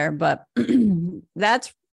there, but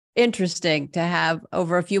that's interesting to have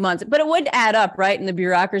over a few months. But it would add up, right? In the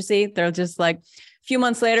bureaucracy, they're just like a few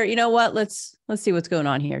months later. You know what? Let's see what's going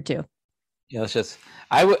on here too. Yeah, it's just.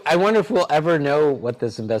 I wonder if we'll ever know what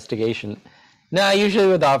this investigation. No, usually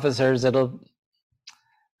with officers,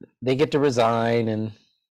 they get to resign and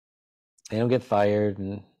they don't get fired.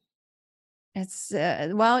 And It's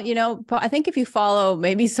well, I think if you follow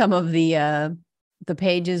maybe some of the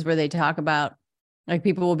pages where they talk about, like,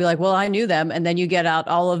 people will be like, well, I knew them, and then you get out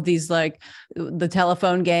all of these, like, the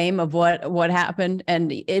telephone game of what happened,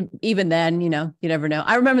 and even then, you never know.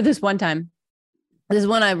 I remember this one time. This is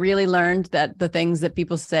when I really learned that the things that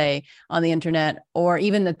people say on the internet, or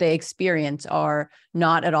even that they experience, are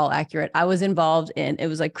not at all accurate. I was involved in, it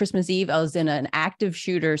was like Christmas Eve. I was in an active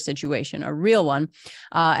shooter situation, a real one,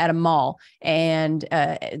 at a mall. And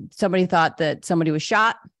somebody thought that somebody was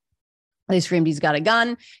shot. They screamed, he's got a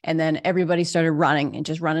gun. And then everybody started running and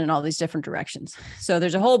just running in all these different directions. So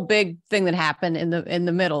there's a whole big thing that happened in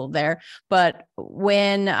the middle there. But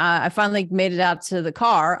when I finally made it out to the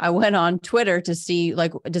car, I went on Twitter to see,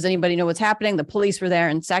 like, does anybody know what's happening? The police were there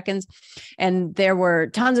in seconds. And there were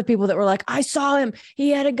tons of people that were like, I saw him.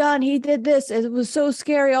 He had a gun. He did this. It was so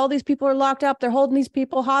scary. All these people are locked up. They're holding these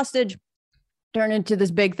people hostage. Turned into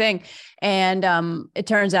this big thing. And it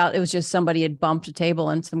turns out it was just somebody had bumped a table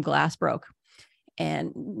and some glass broke.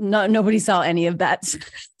 And nobody saw any of that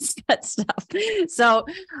stuff. So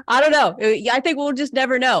I don't know. I think we'll just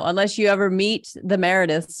never know unless you ever meet the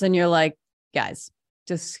Merediths and you're like, guys,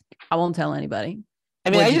 I won't tell anybody. I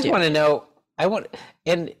mean, I just want to know,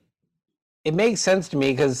 and it makes sense to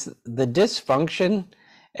me because the dysfunction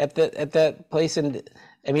at that place. And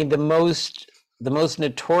I mean, the most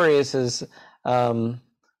notorious is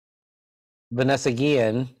Vanessa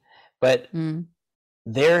Guillen, but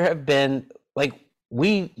there have been, like,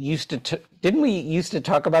 we used to didn't we used to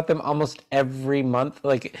talk about them almost every month,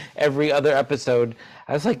 like every other episode.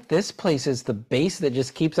 I was like, this place is the base that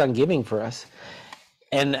just keeps on giving for us.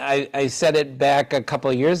 And I said it back a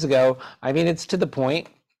couple of years ago. I mean, it's to the point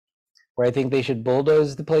where I think they should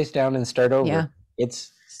bulldoze the place down and start over. Yeah.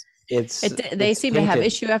 They seem to have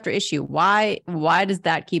issue after issue. Why does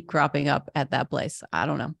that keep cropping up at that place? I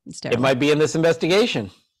don't know. It's terrible. It might be in this investigation.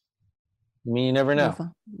 I mean, you never know.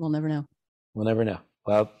 We'll never know. We'll never know.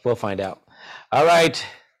 Well, we'll find out. All right.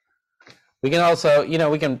 We can also,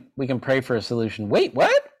 we can pray for a solution. Wait,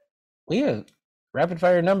 what? We have rapid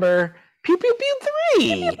fire number pew pew pew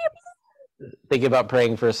 3. Think about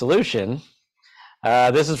praying for a solution.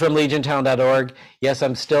 This is from legiontown.org. Yes,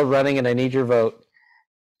 I'm still running, and I need your vote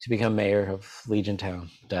to become mayor of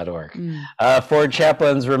legiontown.org. Ford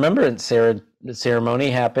Chaplin's remembrance ceremony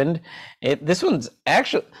happened. This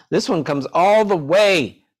one comes all the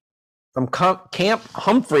way from Camp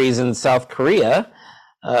Humphreys in South Korea.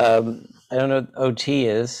 I don't know what OT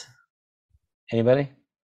is. Anybody?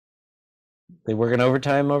 They working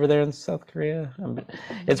overtime over there in South Korea?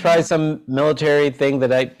 It's probably some military thing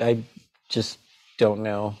that I just don't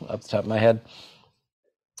know off the top of my head.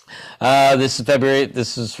 This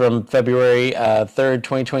is from February 3rd,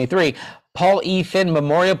 2023. Paul E. Finn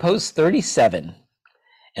Memorial Post 37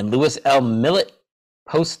 and Lewis L. Millett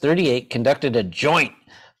Post 38 conducted a joint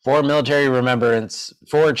Ford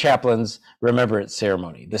Chaplains Remembrance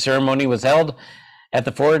Ceremony. The ceremony was held at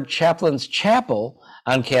the Ford Chaplains Chapel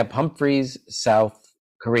on Camp Humphreys, South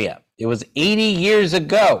Korea. It was 80 years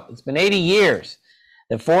ago. It's been 80 years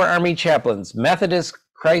that 4 Army chaplains, Methodist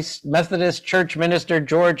Church Minister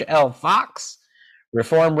George L. Fox,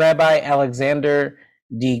 Reformed Rabbi Alexander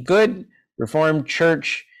D. Good, Reformed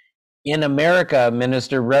Church in America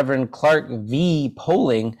Minister Reverend Clark V.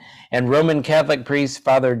 Poling, and Roman Catholic priest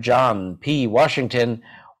Father John P. Washington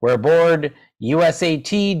were aboard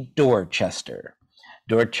USAT Dorchester.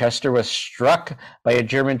 Dorchester was struck by a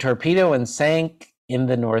German torpedo and sank in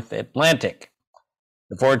the North Atlantic.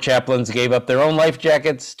 The 4 chaplains gave up their own life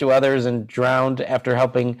jackets to others and drowned after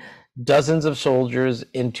helping dozens of soldiers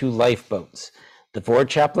into lifeboats. The 4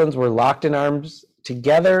 chaplains were locked in arms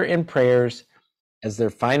together in prayers as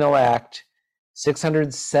their final act.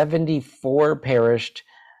 674 perished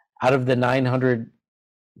out of the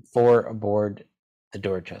 904 aboard the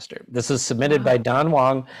Dorchester. This is submitted by Don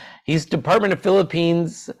Wong. He's Department of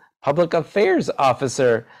Philippines Public Affairs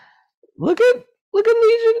Officer. Look at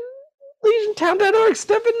legiontown.org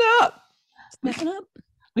stepping up.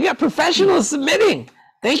 We got professionals submitting.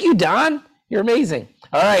 Thank you, Don. You're amazing.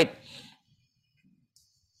 All right.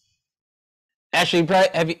 Ashley,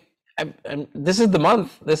 this is the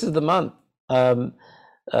month.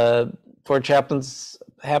 For chaplains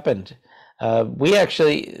happened. We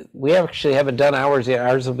actually haven't done ours yet.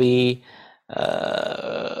 Ours will be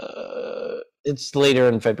it's later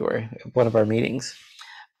in February, one of our meetings.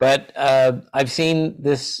 But I've seen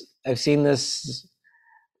this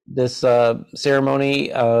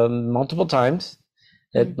ceremony multiple times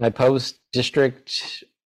at my post district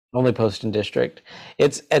only post in district.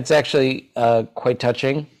 It's actually quite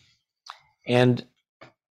touching, and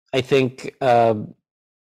I think men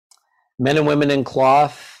and women in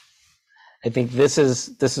cloth. I think this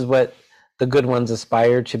is what the good ones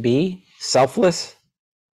aspire to be: selfless.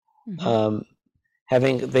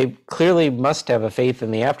 They clearly must have a faith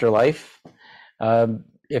in the afterlife,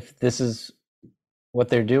 if this is what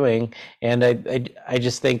they're doing. And I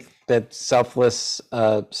just think that selfless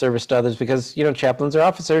service to others, because chaplains are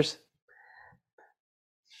officers.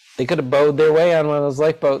 They could have bowed their way on one of those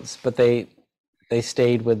lifeboats, but they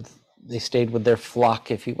stayed with their flock,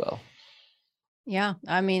 if you will. Yeah,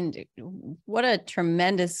 I mean, what a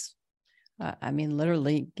tremendous.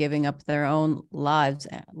 Literally giving up their own lives,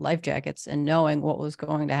 life jackets, and knowing what was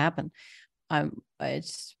going to happen.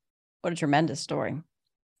 It's what a tremendous story.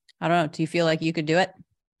 I don't know. Do you feel like you could do it?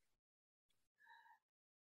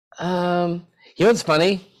 What's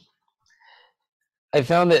funny? I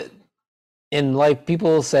found that in life, people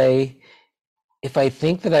will say, if I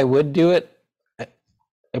think that I would do it, I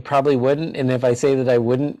probably wouldn't. And if I say that I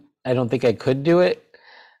wouldn't, I don't think I could do it.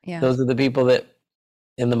 Yeah. Those are the people that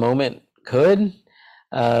in the moment could.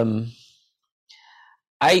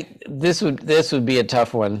 This would be a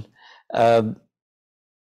tough one. I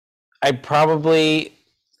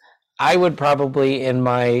would probably, in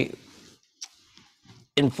my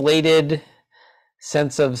inflated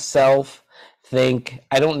sense of self, think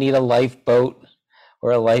I don't need a lifeboat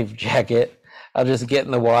or a life jacket. I'll just get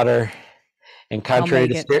in the water, and contrary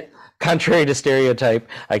to stereotype,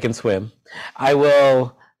 I can swim. I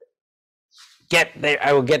will get there.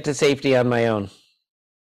 I will get to safety on my own.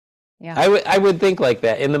 Yeah, I would think like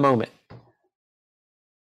that in the moment.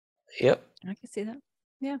 Yep, I can see that.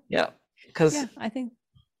 Yeah, because I think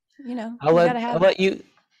I'll let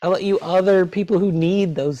you other people who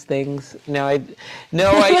need those things. Now I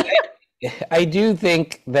do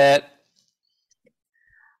think that.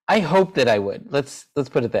 I hope that I would. Let's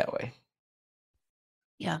put it that way.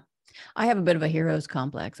 Yeah. I have a bit of a hero's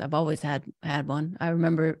complex. I've always had one. I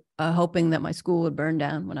remember hoping that my school would burn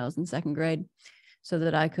down when I was in second grade so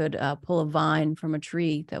that I could pull a vine from a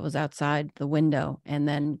tree that was outside the window and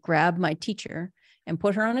then grab my teacher and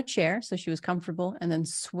put her on a chair so she was comfortable and then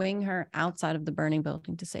swing her outside of the burning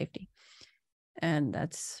building to safety. And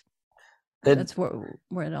that's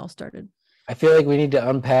where it all started. I feel like we need to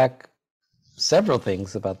unpack several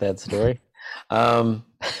things about that story.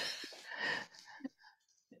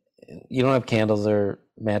 You don't have candles or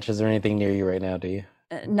matches or anything near you right now, do you?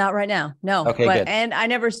 Not right now. No. Okay, good. And I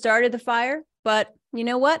never started the fire, but you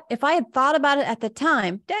know what? If I had thought about it at the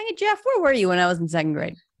time, dang it, Jeff, where were you when I was in second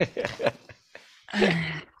grade? We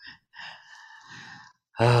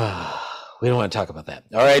don't want to talk about that.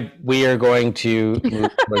 All right. We are going to move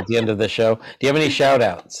towards the end of the show. Do you have any shout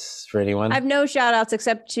outs for anyone? I have no shout outs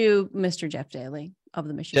except to Mr. Jeff Daly of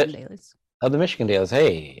the Michigan Dailies. Of the Michigan Dailies.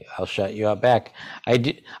 Hey, I'll shout you out back.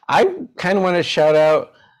 I kind of want to shout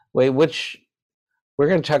out, which we're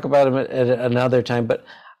going to talk about him at another time, but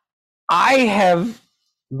I have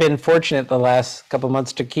been fortunate the last couple of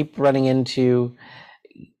months to keep running into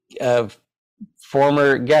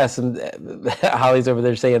former guests, and Holly's over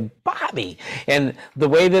there saying Bobby, and the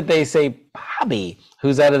way that they say Bobby,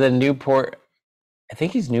 who's out of the Newport, I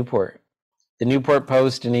think he's Newport, the Newport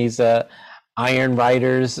Post, and he's Iron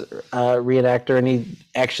Riders reenactor, and he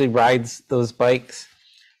actually rides those bikes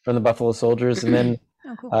from the Buffalo Soldiers. And then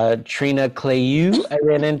Trina Clayu I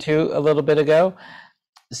ran into a little bit ago.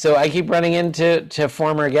 So I keep running into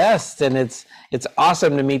former guests, and it's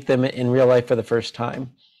awesome to meet them in real life for the first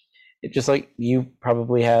time. It, just like you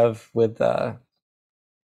probably have with I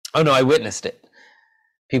witnessed it.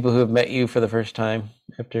 People who have met you for the first time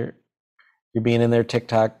after you're being in their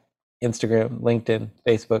TikTok, Instagram, LinkedIn,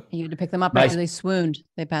 Facebook. You had to pick them up after they swooned.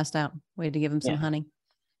 They passed out. We had to give them some honey.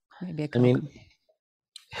 Maybe a Coke.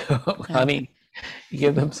 Honey. You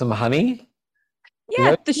give them some honey?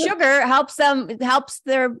 Yeah, the sugar helps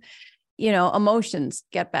their, emotions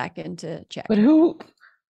get back into check. But who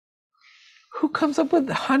comes up with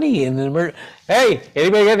honey in an emergency? Hey,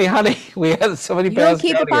 anybody got any honey? We have so many. You don't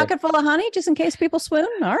keep a pocket full of honey just in case people swoon?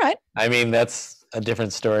 All right. I mean, that's a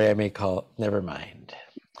different story. I may call. Never mind.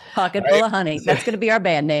 Pocket full of honey. That's going to be our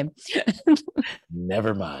band name.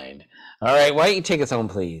 Never mind. All right. Why don't you take us home,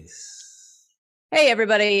 please? Hey,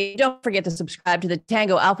 everybody. Don't forget to subscribe to the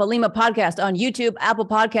Tango Alpha Lima podcast on YouTube, Apple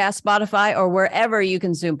Podcasts, Spotify, or wherever you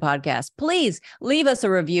consume podcasts. Please leave us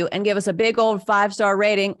a review and give us a big old 5-star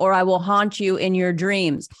rating, or I will haunt you in your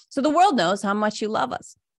dreams so the world knows how much you love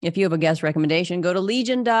us. If you have a guest recommendation, go to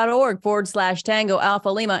legion.org/Tango Alpha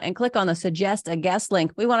Lima and click on the Suggest a Guest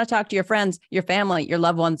link. We want to talk to your friends, your family, your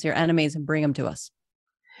loved ones, your enemies, and bring them to us.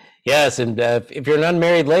 Yes, and if you're an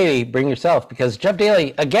unmarried lady, bring yourself, because Jeff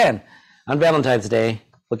Daly, again, on Valentine's Day,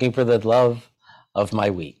 looking for the love of my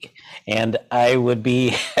week. And I would be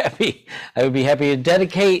happy to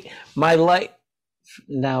dedicate my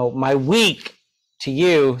week to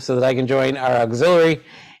you so that I can join our auxiliary,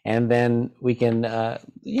 and then we can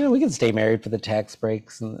we can stay married for the tax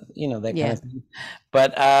breaks and that kind of thing.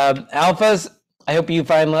 But alphas, I hope you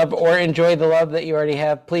find love or enjoy the love that you already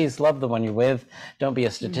have. Please love the one you're with. Don't be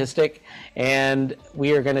a statistic. And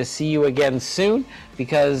we are going to see you again soon,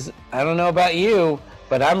 because I don't know about you,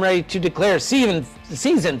 but I'm ready to declare season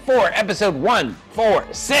 4, episode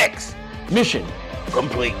 146, mission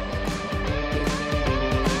complete.